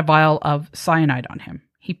 Harvey had a vial of cyanide on him.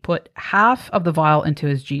 He put half of the vial into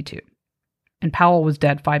his G-tube, and Powell was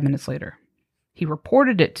dead 5 minutes later. He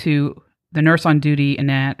reported it to the nurse on duty,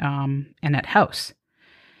 Annette House.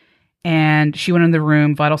 And she went in the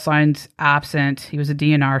room, vital signs absent. He was a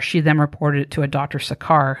DNR. She then reported it to a Dr.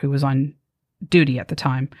 Sakar, who was on duty at the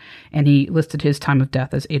time, and he listed his time of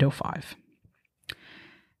death as 8:05.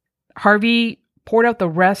 Harvey poured out the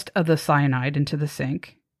rest of the cyanide into the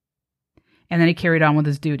sink, and then he carried on with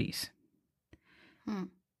his duties.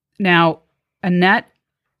 Now, Annette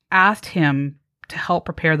asked him to help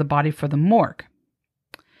prepare the body for the morgue.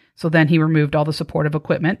 So then he removed all the supportive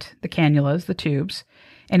equipment, the cannulas, the tubes,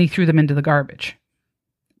 and he threw them into the garbage.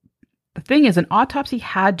 The thing is, an autopsy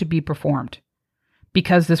had to be performed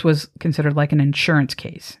because this was considered like an insurance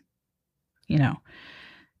case, you know.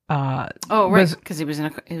 Right, because it was in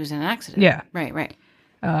an accident. Yeah, right.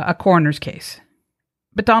 A coroner's case.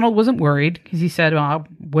 But Donald wasn't worried because he said, "Well,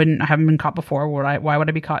 I haven't been caught before. Why would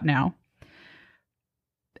I be caught now?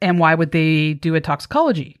 And why would they do a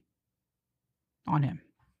toxicology on him?"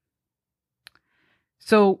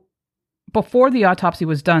 So, before the autopsy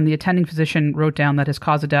was done, the attending physician wrote down that his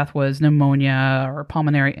cause of death was pneumonia or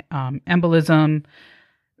pulmonary embolism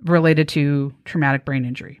related to traumatic brain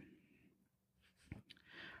injury.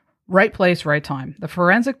 Right place, right time. The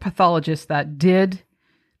forensic pathologist that did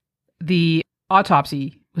the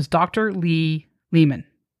autopsy was Dr. Lee Lehman.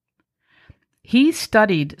 He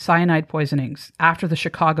studied cyanide poisonings after the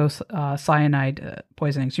Chicago cyanide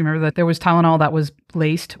poisonings. You remember that there was Tylenol that was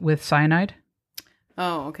laced with cyanide?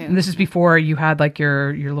 Oh, okay. And this is before you had like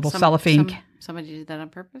your little cellophane. Somebody did that on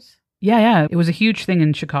purpose? Yeah. It was a huge thing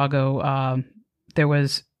in Chicago. There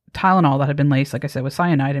was Tylenol that had been laced, like I said, with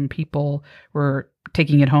cyanide, and people were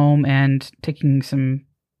taking it home and taking some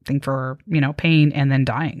thing for, pain and then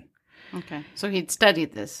dying. Okay. So he'd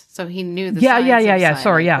studied this. So he knew the Yeah.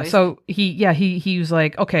 Sorry, yeah. So he was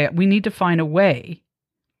like, okay, we need to find a way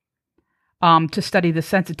to study the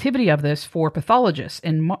sensitivity of this for pathologists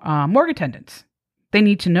and morgue attendants. They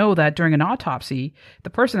need to know that during an autopsy, the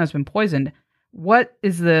person has been poisoned. What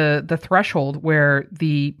is the threshold where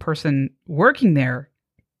the person working there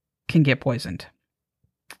can get poisoned?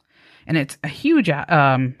 And it's a huge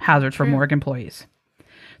hazard for morgue employees.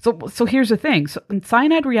 So here's the thing. So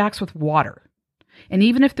cyanide reacts with water. And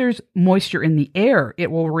even if there's moisture in the air, it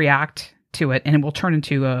will react to it and it will turn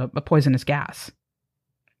into a poisonous gas.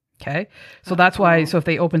 Okay? So that's why, so if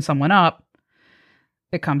they open someone up,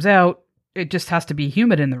 it comes out, it just has to be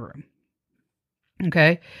humid in the room.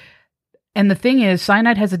 Okay? And the thing is,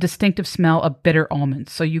 cyanide has a distinctive smell of bitter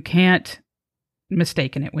almonds, so you can't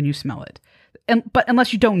mistake it when you smell it. But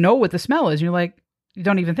unless you don't know what the smell is, you're like, you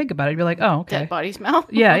don't even think about it. You're like, oh, okay. Dead body smell?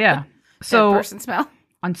 Yeah. So dead person smell?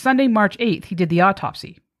 On Sunday, March 8th, he did the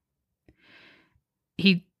autopsy.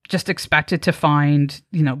 He just expected to find,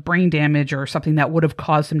 brain damage or something that would have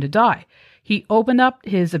caused him to die. He opened up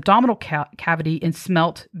his abdominal cavity and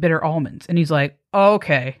smelt bitter almonds. And he's like,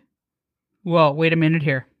 okay, whoa, wait a minute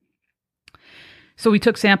here. So he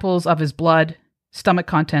took samples of his blood, stomach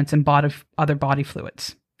contents, and other body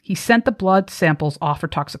fluids. He sent the blood samples off for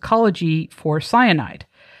toxicology for cyanide.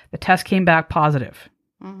 The test came back positive.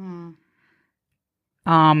 Mm-hmm.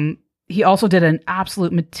 He also did an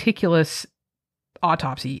absolute meticulous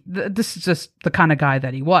autopsy. This is just the kind of guy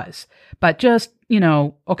that he was. But just,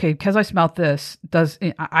 okay, because I smelled this,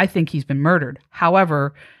 I think he's been murdered.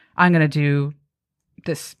 However, I'm going to do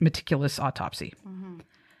this meticulous autopsy. Mm-hmm.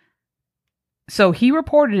 So he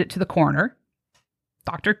reported it to the coroner,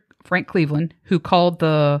 Dr. Frank Cleveland, who called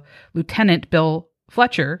the Lieutenant Bill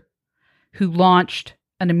Fletcher, who launched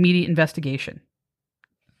an immediate investigation.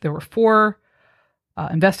 There were 4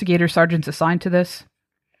 investigator sergeants assigned to this.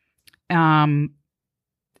 And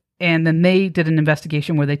then they did an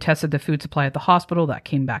investigation where they tested the food supply at the hospital. That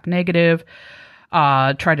came back negative.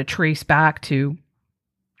 Tried to trace back to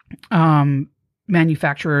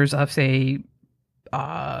manufacturers of, say,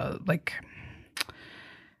 like,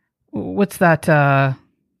 what's that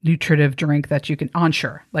nutritive drink that you can,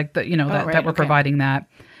 Ensure, like that we're providing that.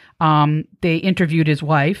 They interviewed his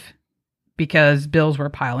wife because bills were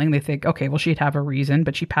piling. They think, okay, well, she'd have a reason,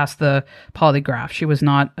 but she passed the polygraph. She was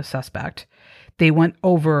not a suspect. They went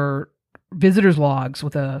over visitors' logs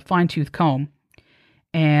with a fine-tooth comb,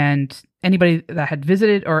 and anybody that had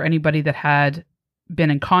visited or anybody that had been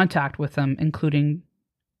in contact with them, including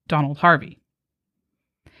Donald Harvey.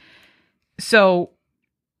 So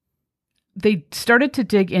they started to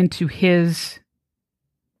dig into his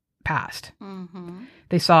past. Mm-hmm.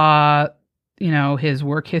 They saw, his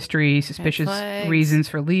work history, suspicious reasons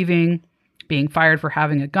for leaving, being fired for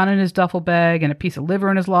having a gun in his duffel bag and a piece of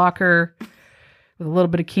liver in his locker with a little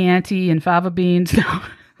bit of Chianti and fava beans. Yeah,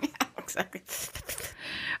 exactly.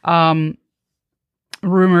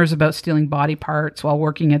 Rumors about stealing body parts while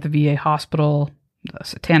working at the VA hospital, the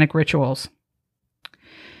satanic rituals.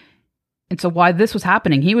 And so while this was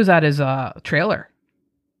happening, he was at his trailer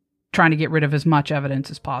trying to get rid of as much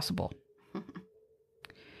evidence as possible.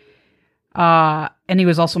 And he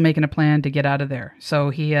was also making a plan to get out of there.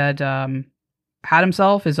 So he had had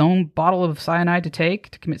himself his own bottle of cyanide to take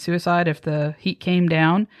to commit suicide if the heat came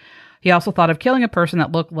down. He also thought of killing a person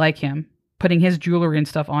that looked like him, putting his jewelry and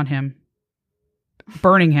stuff on him,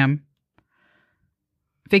 burning him,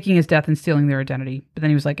 faking his death and stealing their identity. But then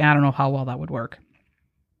he was like, I don't know how well that would work.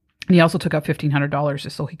 And he also took out $1,500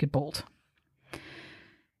 just so he could bolt.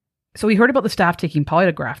 So he heard about the staff taking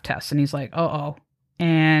polygraph tests, and he's like, uh-oh.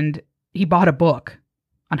 And he bought a book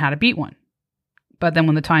on how to beat one. But then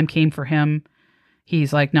when the time came for him,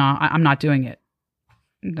 he's like, no, I'm not doing it.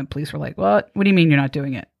 And the police were like, what do you mean you're not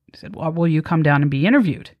doing it? He said, well, will you come down and be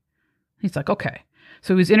interviewed? He's like, okay.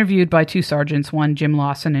 So he was interviewed by 2 sergeants, one Jim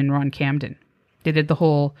Lawson and Ron Camden. They did the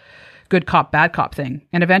whole good cop, bad cop thing.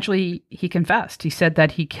 And eventually he confessed. He said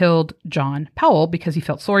that he killed John Powell because he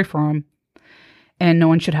felt sorry for him, and no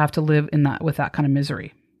one should have to live with that kind of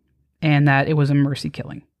misery, and that it was a mercy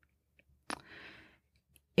killing.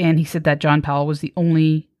 And he said that John Powell was the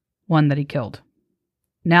only one that he killed.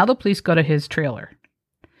 Now the police go to his trailer.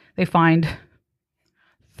 They find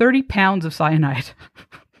 30 pounds of cyanide.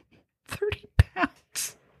 30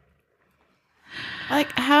 pounds.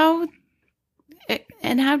 Like, how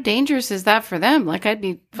dangerous is that for them? Like, I'd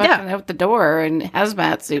be fucking out the door in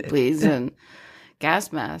hazmat suit, please, and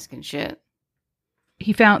gas mask and shit.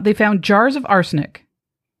 They found jars of arsenic,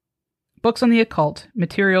 books on the occult,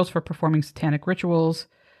 materials for performing satanic rituals,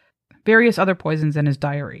 various other poisons in his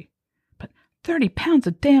diary. But 30 pounds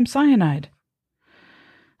of damn cyanide.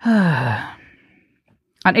 On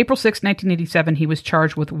April 6, 1987, he was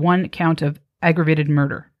charged with 1 count of aggravated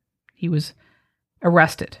murder. He was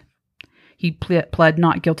arrested. He pled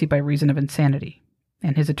not guilty by reason of insanity.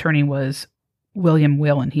 And his attorney was William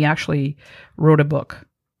Whalen. He actually wrote a book,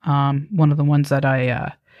 one of the ones that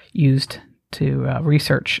I used to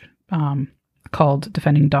research, called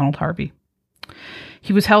Defending Donald Harvey.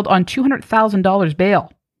 He was held on $200,000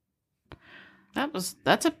 bail.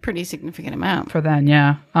 That's a pretty significant amount. For then,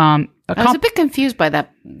 yeah. I was a bit confused by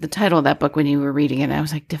the title of that book when you were reading it. I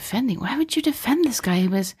was like, defending? Why would you defend this guy?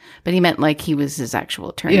 But he meant like he was his actual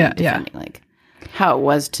attorney defending, like how it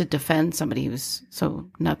was to defend somebody who was so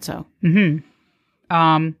nutso.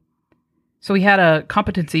 Mm-hmm. So he had a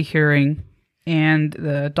competency hearing, and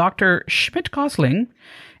the Dr. Schmidt-Gosling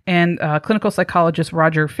and clinical psychologist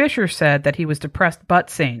Roger Fisher said that he was depressed but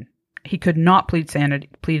sane. He could not plead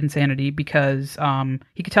insanity because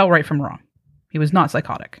he could tell right from wrong. He was not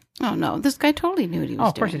psychotic. Oh, no. This guy totally knew what he was doing.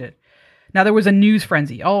 Of course he did. Now, there was a news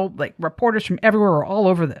frenzy. Reporters from everywhere were all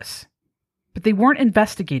over this. But they weren't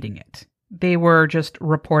investigating it. They were just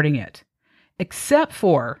reporting it. Except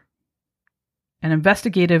for an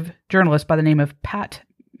investigative journalist by the name of Pat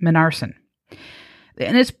Menarson.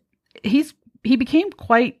 And he became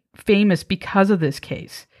quite famous because of this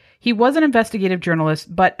case. He was an investigative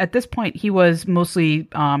journalist, but at this point he was mostly,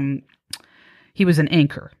 he was an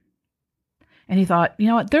anchor. And he thought, you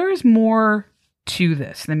know what, there is more to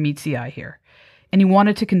this than meets the eye here. And he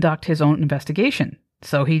wanted to conduct his own investigation.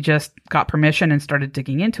 So he just got permission and started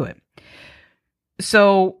digging into it.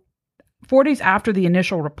 So 4 days after the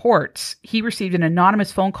initial reports, he received an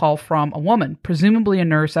anonymous phone call from a woman, presumably a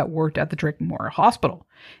nurse that worked at the Drake Memorial Hospital.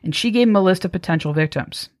 And she gave him a list of potential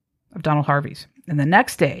victims of Donald Harvey's. And the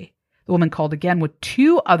next day, the woman called again with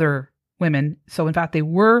 2 other women. So in fact, they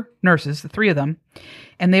were nurses, the 3 of them,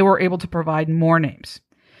 and they were able to provide more names.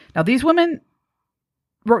 Now, these women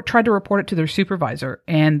tried to report it to their supervisor,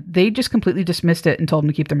 and they just completely dismissed it and told them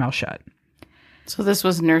to keep their mouth shut. So this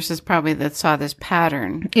was nurses probably that saw this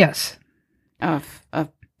pattern. Yes. Of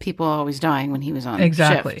people always dying when he was on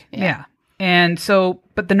exactly. shift. Yeah. And so,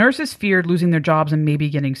 but the nurses feared losing their jobs and maybe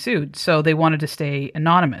getting sued, so they wanted to stay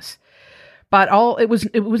anonymous. But it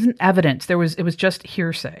wasn't evidence. It was just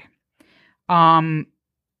hearsay.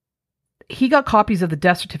 He got copies of the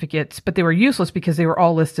death certificates, but they were useless because they were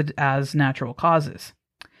all listed as natural causes.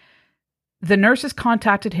 The nurses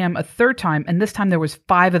contacted him a 3rd time, and this time there was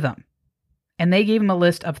 5 of them. And they gave him a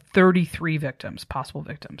list of 33 victims, possible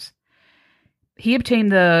victims. He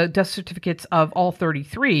obtained the death certificates of all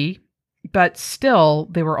 33, but still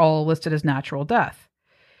they were all listed as natural death.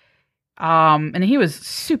 And he was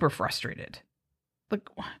super frustrated. Like,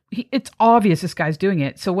 it's obvious this guy's doing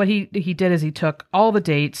it. So what he did is he took all the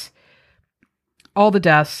dates, all the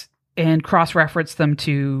deaths, and cross-referenced them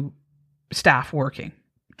to staff working.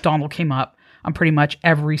 Donald came up on pretty much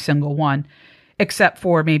every single one, except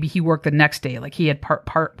for maybe he worked the next day. Like he had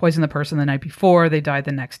poisoned the person the night before, they died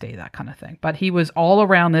the next day, that kind of thing. But he was all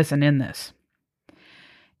around this and in this.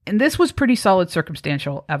 And this was pretty solid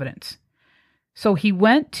circumstantial evidence. So he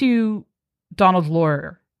went to Donald's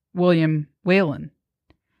lawyer, William Whalen,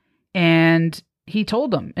 and he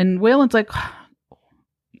told him. And Whalen's like,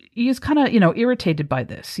 he is kind of, irritated by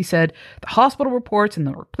this. He said, the hospital reports and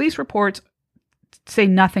the police reports say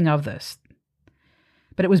nothing of this.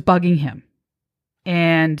 But it was bugging him.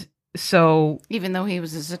 And so... Even though he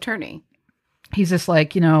was his attorney. He's just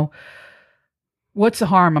like, what's the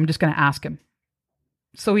harm? I'm just going to ask him.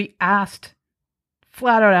 So he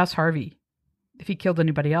flat out asked Harvey if he killed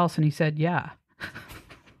anybody else. And he said, yeah.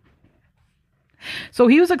 So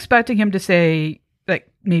he was expecting him to say, like,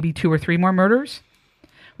 maybe 2 or 3 more murders.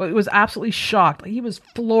 Well, he was absolutely shocked. Like, he was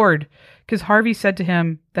floored because Harvey said to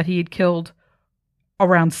him that he had killed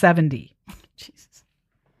around 70. Jesus.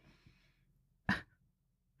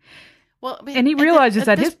 Well, I mean, and he realizes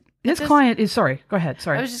that his client is... Sorry, go ahead.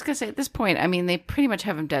 Sorry. I was just going to say, at this point, I mean, they pretty much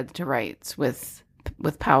have him dead to rights with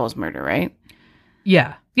Powell's murder, right?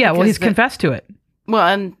 Yeah. Yeah, well, he's confessed to it.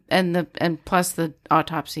 Well, and plus the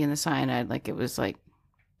autopsy and the cyanide, like it was like...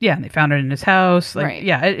 Yeah, and they found it in his house. Like, right.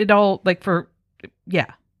 Yeah, it all, like for...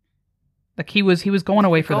 Yeah. Like he was going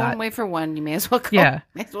away for that. Going away for one, you may as well go. Yeah.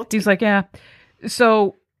 He's like, yeah.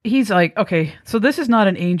 So he's like, okay, so this is not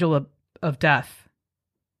an angel of death.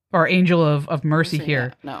 Or angel of mercy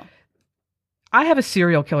here. Yeah, no. I have a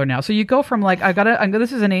serial killer now. So you go from like,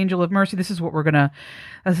 this is an angel of mercy. This is how we're going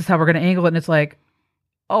to angle it. And it's like,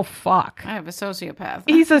 oh, fuck. I have a sociopath.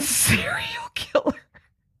 He's a serial killer.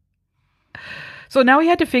 So now he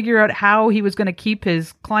had to figure out how he was going to keep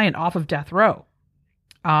his client off of death row.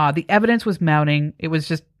 The evidence was mounting. It was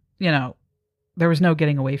just, there was no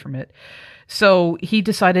getting away from it. So they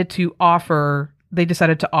decided to offer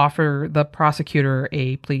the prosecutor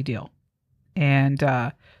a plea deal.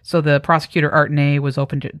 And so the prosecutor, Art Ney, was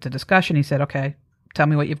open to discussion. He said, okay, tell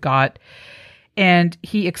me what you've got. And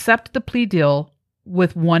he accepted the plea deal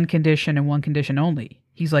with one condition and one condition only.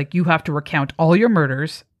 He's like, you have to recount all your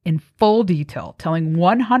murders in full detail, telling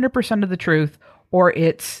 100% of the truth, or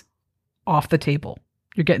it's off the table.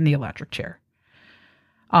 You're getting the electric chair.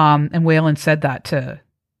 And Whalen said that to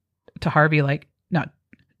Harvey, like, no,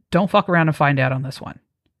 don't fuck around and find out on this one.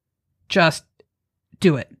 Just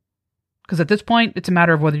do it. Because at this point, it's a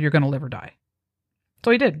matter of whether you're going to live or die.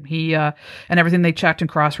 So he did. He and everything they checked and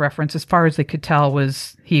cross-referenced, as far as they could tell,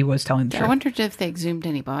 was he was telling the truth. I wondered if they exhumed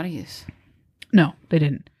any bodies. No, they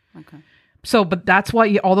didn't. Okay. So, but that's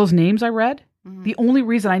why all those names I read, the only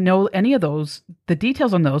reason I know any of those, the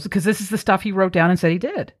details on those, because this is the stuff he wrote down and said he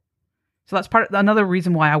did. So that's another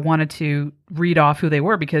reason why I wanted to read off who they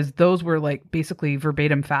were, because those were like basically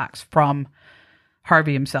verbatim facts from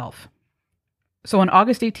Harvey himself. So on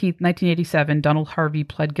August 18th, 1987, Donald Harvey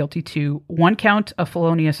pled guilty to 1 count of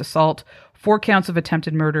felonious assault, 4 counts of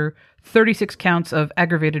attempted murder, 36 counts of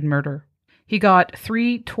aggravated murder. He got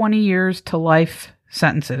 3 20 years to life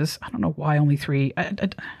sentences. I don't know why only 3.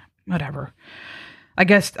 Whatever. I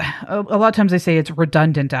guess a lot of times they say it's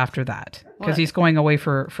redundant after that because he's going away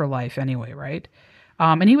for life anyway, right?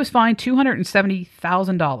 And he was fined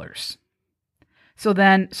 $270,000. So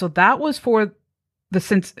that was for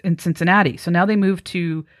in Cincinnati. So now they moved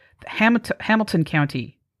to Hamilton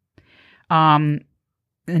County. In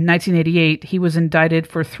 1988, he was indicted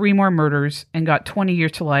for 3 more murders and got 20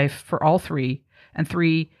 years to life for all 3, and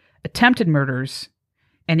 3 attempted murders,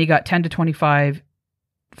 and he got 10 to 25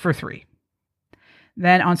 for 3.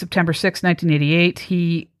 Then on September 6, 1988,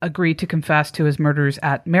 he agreed to confess to his murders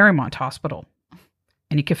at Marymount Hospital.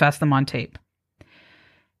 And he confessed them on tape.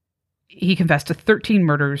 He confessed to 13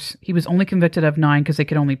 murders. He was only convicted of 9 because they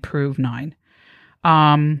could only prove 9.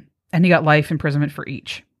 And he got life imprisonment for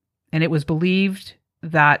each. And it was believed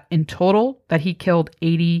that in total that he killed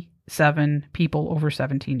 87 people over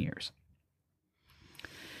 17 years.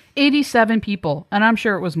 87 people. And I'm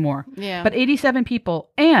sure it was more. Yeah. But 87 people.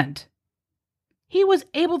 And he was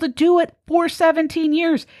able to do it for 17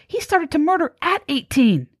 years. He started to murder at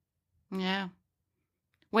 18. Yeah.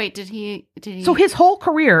 Wait, did he? So his whole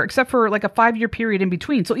career, except for like a 5-year period in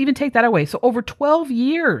between. So even take that away. So over 12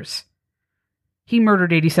 years, he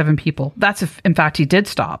murdered 87 people. That's if, in fact, he did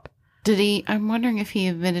stop. Did he? I'm wondering if he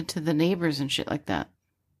admitted to the neighbors and shit like that.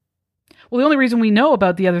 Well, the only reason we know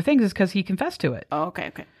about the other things is because he confessed to it. Oh,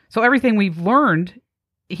 okay. So everything we've learned,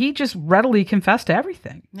 he just readily confessed to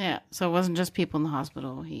everything. Yeah. So it wasn't just people in the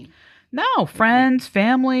hospital. No, friends,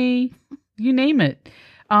 family, you name it.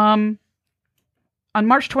 On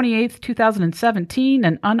March 28th, 2017,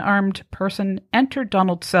 an unarmed person entered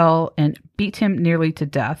Donald's cell and beat him nearly to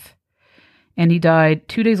death. And he died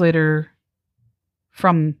 2 days later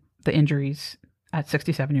from the injuries at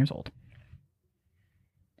 67 years old.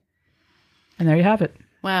 And there you have it.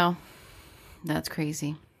 Wow. That's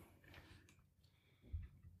crazy.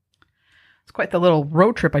 It's quite the little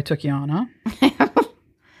road trip I took you on, huh?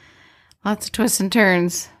 Lots of twists and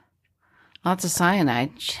turns. Lots of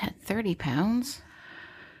cyanide. Shit, 30 pounds?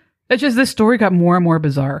 It's just this story got more and more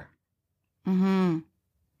bizarre. Mm-hmm.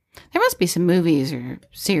 There must be some movies or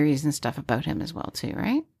series and stuff about him as well, too,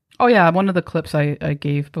 right? Oh, yeah. One of the clips I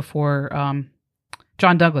gave before,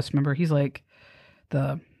 John Douglas, remember, he's like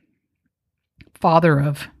the father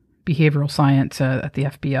of behavioral science at the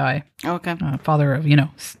FBI. Okay. Father of,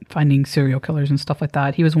 finding serial killers and stuff like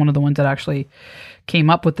that. He was one of the ones that actually came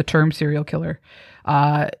up with the term serial killer.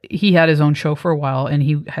 He had his own show for a while, and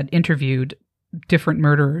he had interviewed different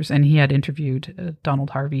murderers, and he had interviewed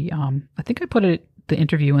Donald Harvey. I think I put the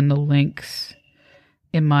interview in the links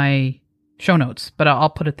in my show notes, but I'll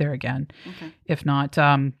put it there again. Okay. If not.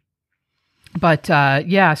 So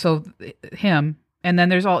him, and then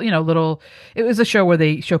there's all, it was a show where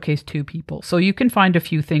they showcased 2 people. So you can find a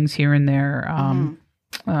few things here and there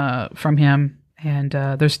from him. And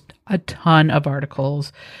there's a ton of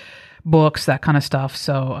articles, books, that kind of stuff.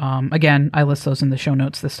 So again, I list those in the show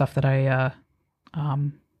notes, the stuff that I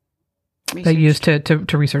used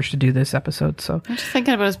to research to do this episode. So I'm just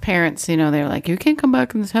thinking about his parents. They were like, "You can't come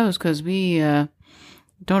back in this house because we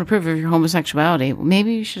don't approve of your homosexuality." Well,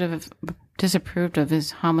 maybe you should have disapproved of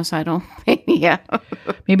his homicidal mania.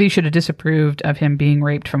 Maybe you should have disapproved of him being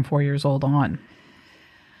raped from 4 years old on.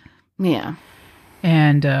 Yeah,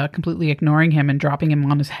 and completely ignoring him and dropping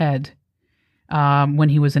him on his head when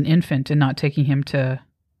he was an infant and not taking him to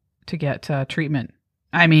get treatment.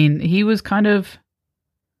 I mean, he was kind of,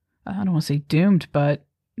 I don't want to say doomed, but,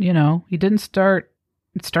 he didn't start,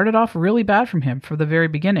 it started off really bad from him for the very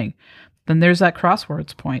beginning. Then there's that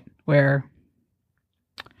crossroads point where,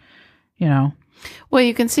 Well,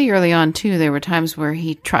 you can see early on, too, there were times where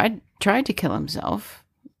he tried to kill himself.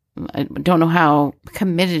 I don't know how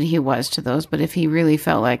committed he was to those, but if he really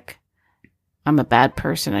felt like, I'm a bad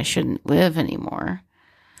person, I shouldn't live anymore.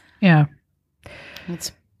 Yeah.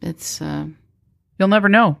 It's You'll never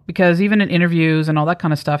know, because even in interviews and all that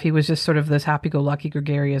kind of stuff, he was just sort of this happy-go-lucky,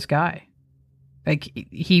 gregarious guy. Like,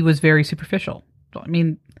 he was very superficial. I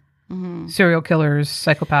mean, serial killers,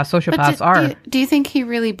 psychopaths, sociopaths are. Do you think he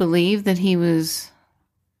really believed that he was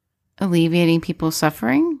alleviating people's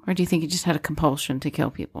suffering? Or do you think he just had a compulsion to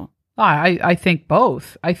kill people? I think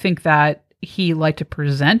both. I think that he liked to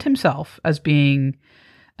present himself as being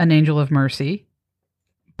an angel of mercy,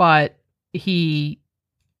 but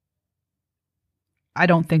I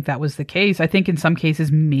don't think that was the case. I think in some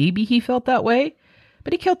cases, maybe he felt that way,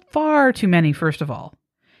 but he killed far too many, first of all.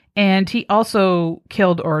 And he also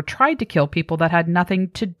killed or tried to kill people that had nothing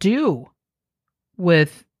to do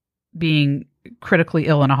with being critically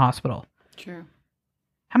ill in a hospital. True.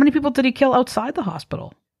 How many people did he kill outside the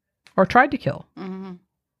hospital or tried to kill? Mm-hmm.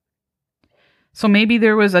 So maybe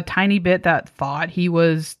there was a tiny bit that thought he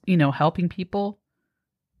was, helping people.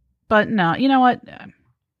 But no, you know what?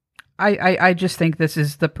 I just think this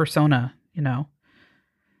is the persona,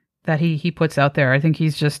 that he puts out there. I think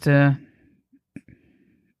he's just for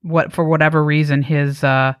whatever reason, he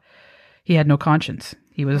had no conscience.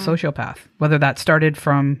 He was a sociopath. Whether that started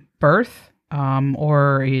from birth,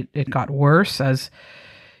 or it got worse as,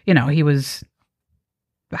 he was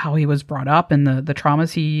how he was brought up and the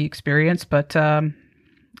traumas he experienced. But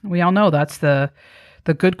we all know that's the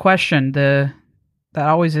good question. that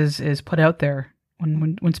always is put out there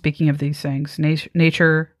when speaking of these things.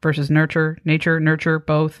 Nature versus nurture, nurture,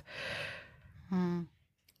 both.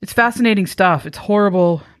 It's fascinating stuff. It's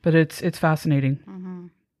horrible, but it's fascinating. Mm-hmm.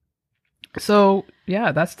 So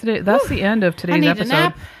yeah, that's today. That's the end of today's episode. A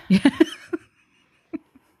nap.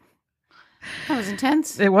 That was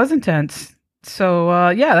intense. It was intense. So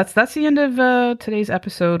yeah, that's the end of today's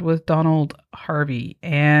episode with Donald Harvey.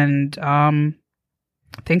 And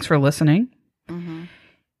thanks for listening. Mm-hmm.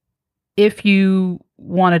 If you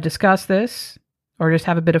want to discuss this or just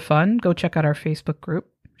have a bit of fun, go check out our Facebook group,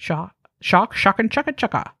 Shocking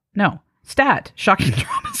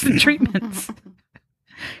Traumas and Treatments.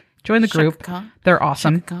 Join the group. They're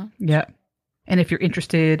awesome. Yeah. And if you're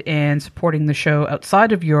interested in supporting the show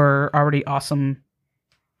outside of your already awesome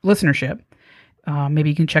listenership, maybe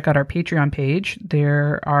you can check out our Patreon page.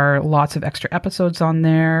 There are lots of extra episodes on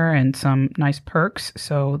there and some nice perks.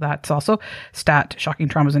 So that's also Shocking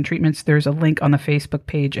Traumas and Treatments. There's a link on the Facebook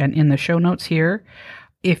page and in the show notes here.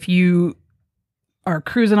 If you are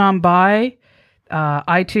cruising on by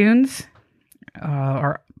iTunes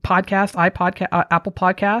or Apple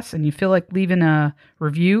Podcasts, and you feel like leaving a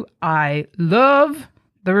review, I love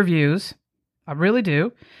the reviews. I really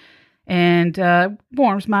do. And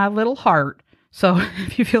warms my little heart. So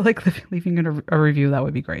if you feel like leaving a review, that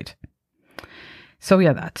would be great. So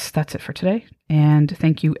yeah, that's it for today. And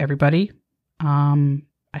thank you, everybody.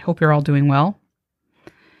 I hope you're all doing well.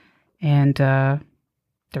 And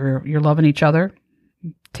you're loving each other,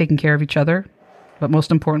 taking care of each other, but most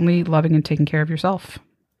importantly, loving and taking care of yourself.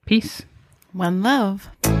 Peace. One love.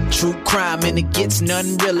 True crime and it gets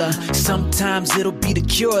none realer. Sometimes it'll be the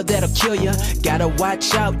cure that'll kill ya. Gotta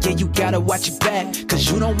watch out, yeah, you gotta watch your back,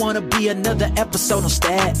 cause you don't wanna be another episode on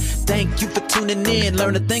Stat. Thank you for tuning in,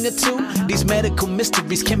 learn a thing or two. These medical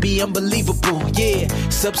mysteries can be unbelievable. Yeah,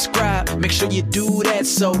 subscribe, make sure you do that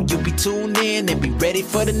so you'll be tuned in and be ready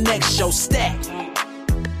for the next show. Stat.